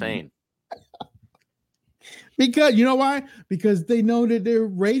 That's insane. Because you know why? Because they know that their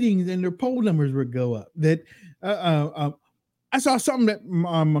ratings and their poll numbers would go up. That I saw something that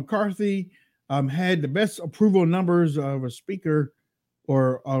McCarthy had the best approval numbers of a speaker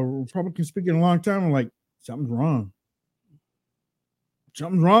or a Republican speaker in a long time. I'm like, something's wrong.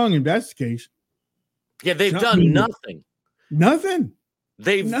 Something's wrong if that's the case. Yeah, they've done nothing. Nothing.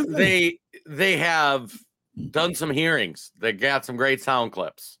 They have done some hearings. They got some great sound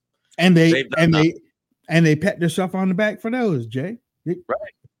clips. And they pat themselves on the back for those, Jay.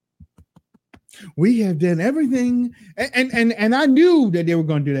 Right. We have done everything, and I knew that they were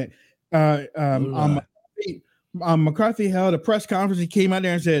going to do that. McCarthy held a press conference. He came out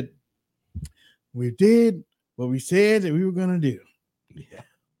there and said, "We did what we said that we were going to do. Yeah.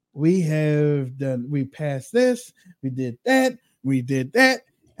 We have done. We passed this. We did that. We did that."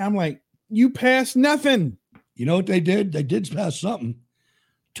 I'm like, "You passed nothing." You know what they did? They did pass something.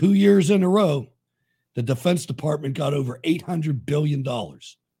 2 years in a row, the Defense Department got over $800 billion.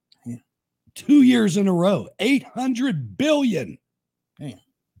 2 years in a row, $800 billion. Damn.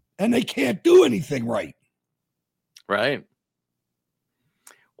 And they can't do anything right. Right.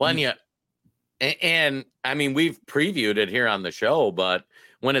 Well, and I mean, we've previewed it here on the show, but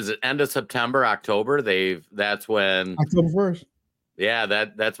when is it? End of September, October? That's when October 1st. Yeah,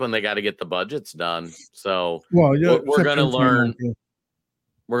 that's when they got to get the budgets done. So we're going to learn.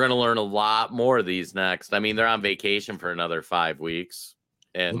 We're going to learn a lot more of these next. I mean, they're on vacation for another 5 weeks.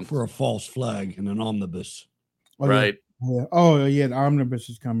 And look for a false flag and an omnibus. Right. Yeah. Oh, yeah. The omnibus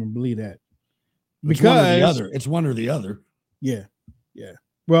is coming. Believe that. Because it's one or the other. Yeah. Yeah.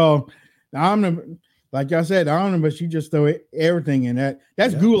 Well, the omnibus, like I said, the omnibus, you just throw everything in that.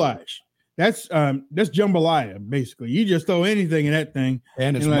 That's goulash. That's jambalaya, basically. You just throw anything in that thing.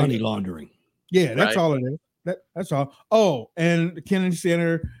 And it's money laundering. Yeah, that's all it is. That's all. Oh, and the Kennedy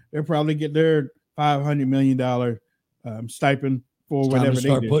Center, they'll probably get their $500 million stipend for whatever they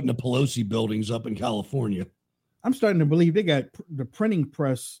start do. Putting the Pelosi buildings up in California. I'm starting to believe they got the printing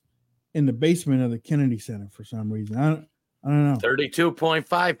press in the basement of the Kennedy Center for some reason. I don't know.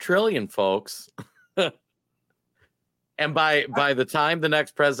 32.5 trillion, folks. And by the time the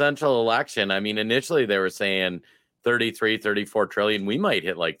next presidential election, I mean, initially they were saying 33, 34 trillion. We might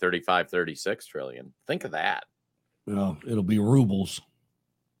hit like 35, 36 trillion. Think of that. Well, it'll be rubles.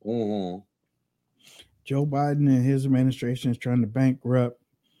 Mm-hmm. Joe Biden and his administration is trying to bankrupt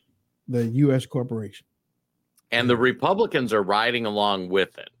the U.S. corporation. And the Republicans are riding along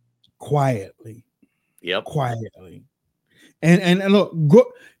with it. Quietly. Yep. Quietly. And look,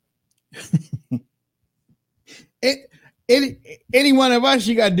 go, any one of us,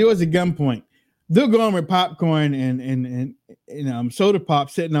 you got to do as a gunpoint. They're going with popcorn and soda pop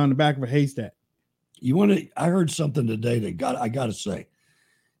sitting on the back of a haystack. I heard something today that I got to say.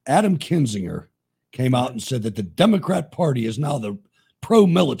 Adam Kinzinger came out and said that the Democrat Party is now the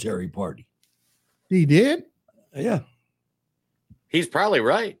pro-military party. He did? Yeah. He's probably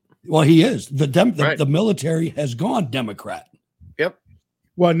right. Well, he is. The military has gone Democrat. Yep.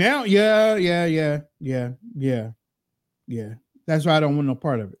 Well, now, yeah. That's why I don't want no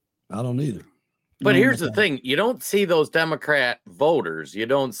part of it. I don't either. But here's the thing. You don't see those Democrat voters. You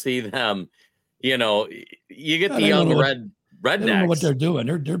don't see them, you get the young rednecks. They don't know what they're doing.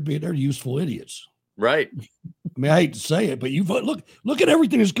 They're useful idiots. Right. I mean, I hate to say it, but you vote. Look at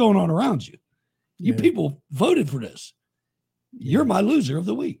everything that's going on around you. You people voted for this. You're my loser of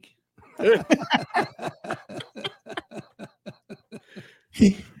the week. All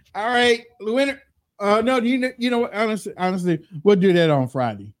right, the winner. No, you know what? Honestly, we'll do that on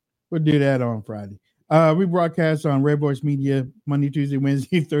Friday. We broadcast on Red Voice Media Monday, Tuesday,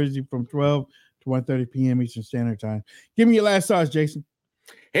 Wednesday, Thursday from 12 to 1:30 p.m. Eastern Standard Time. Give me your last thoughts, Jason.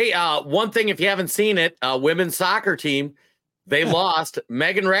 Hey, one thing, if you haven't seen it, women's soccer team, they lost.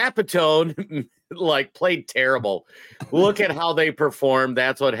 Megan Rapaport played terrible. Look at how they performed.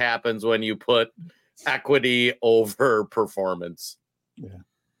 That's what happens when you put equity over performance. Yeah,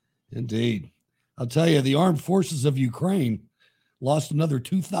 indeed. I'll tell you, the armed forces of Ukraine lost another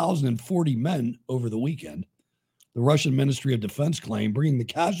 2,040 men over the weekend. The Russian Ministry of Defense claimed bringing the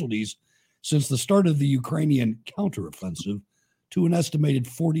casualties since the start of the Ukrainian counteroffensive to an estimated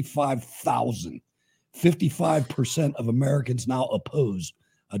 45,000. 55% of Americans now oppose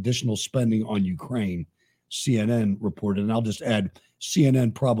additional spending on Ukraine, CNN reported. And I'll just add,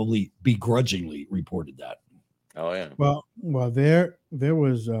 CNN probably begrudgingly reported that. Oh, yeah. Well, there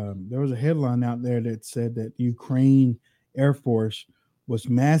was a headline out there that said that Ukraine Air Force was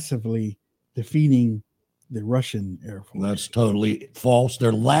massively defeating the Russian Air Force. That's totally false.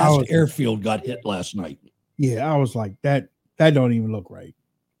 Their last airfield got hit last night. Yeah, I was like, that don't even look right.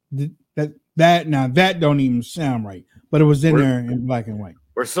 That don't even sound right. But it was in there in black and white.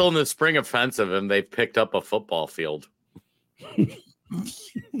 We're still in the spring offensive, and they've picked up a football field.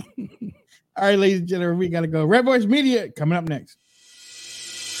 All right, ladies and gentlemen, we got to go. Red Voice Media coming up next.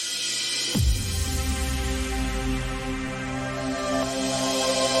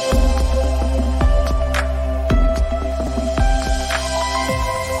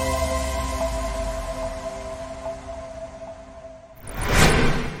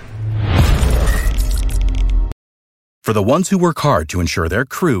 For the ones who work hard to ensure their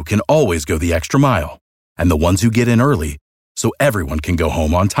crew can always go the extra mile, and the ones who get in early so everyone can go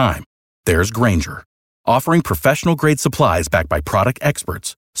home on time, there's Grainger, offering professional-grade supplies backed by product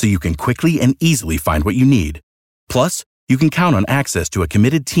experts so you can quickly and easily find what you need. Plus, you can count on access to a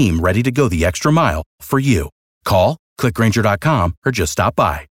committed team ready to go the extra mile for you. Call, click Grainger.com, or just stop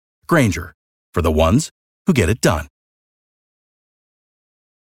by. Grainger, for the ones who get it done.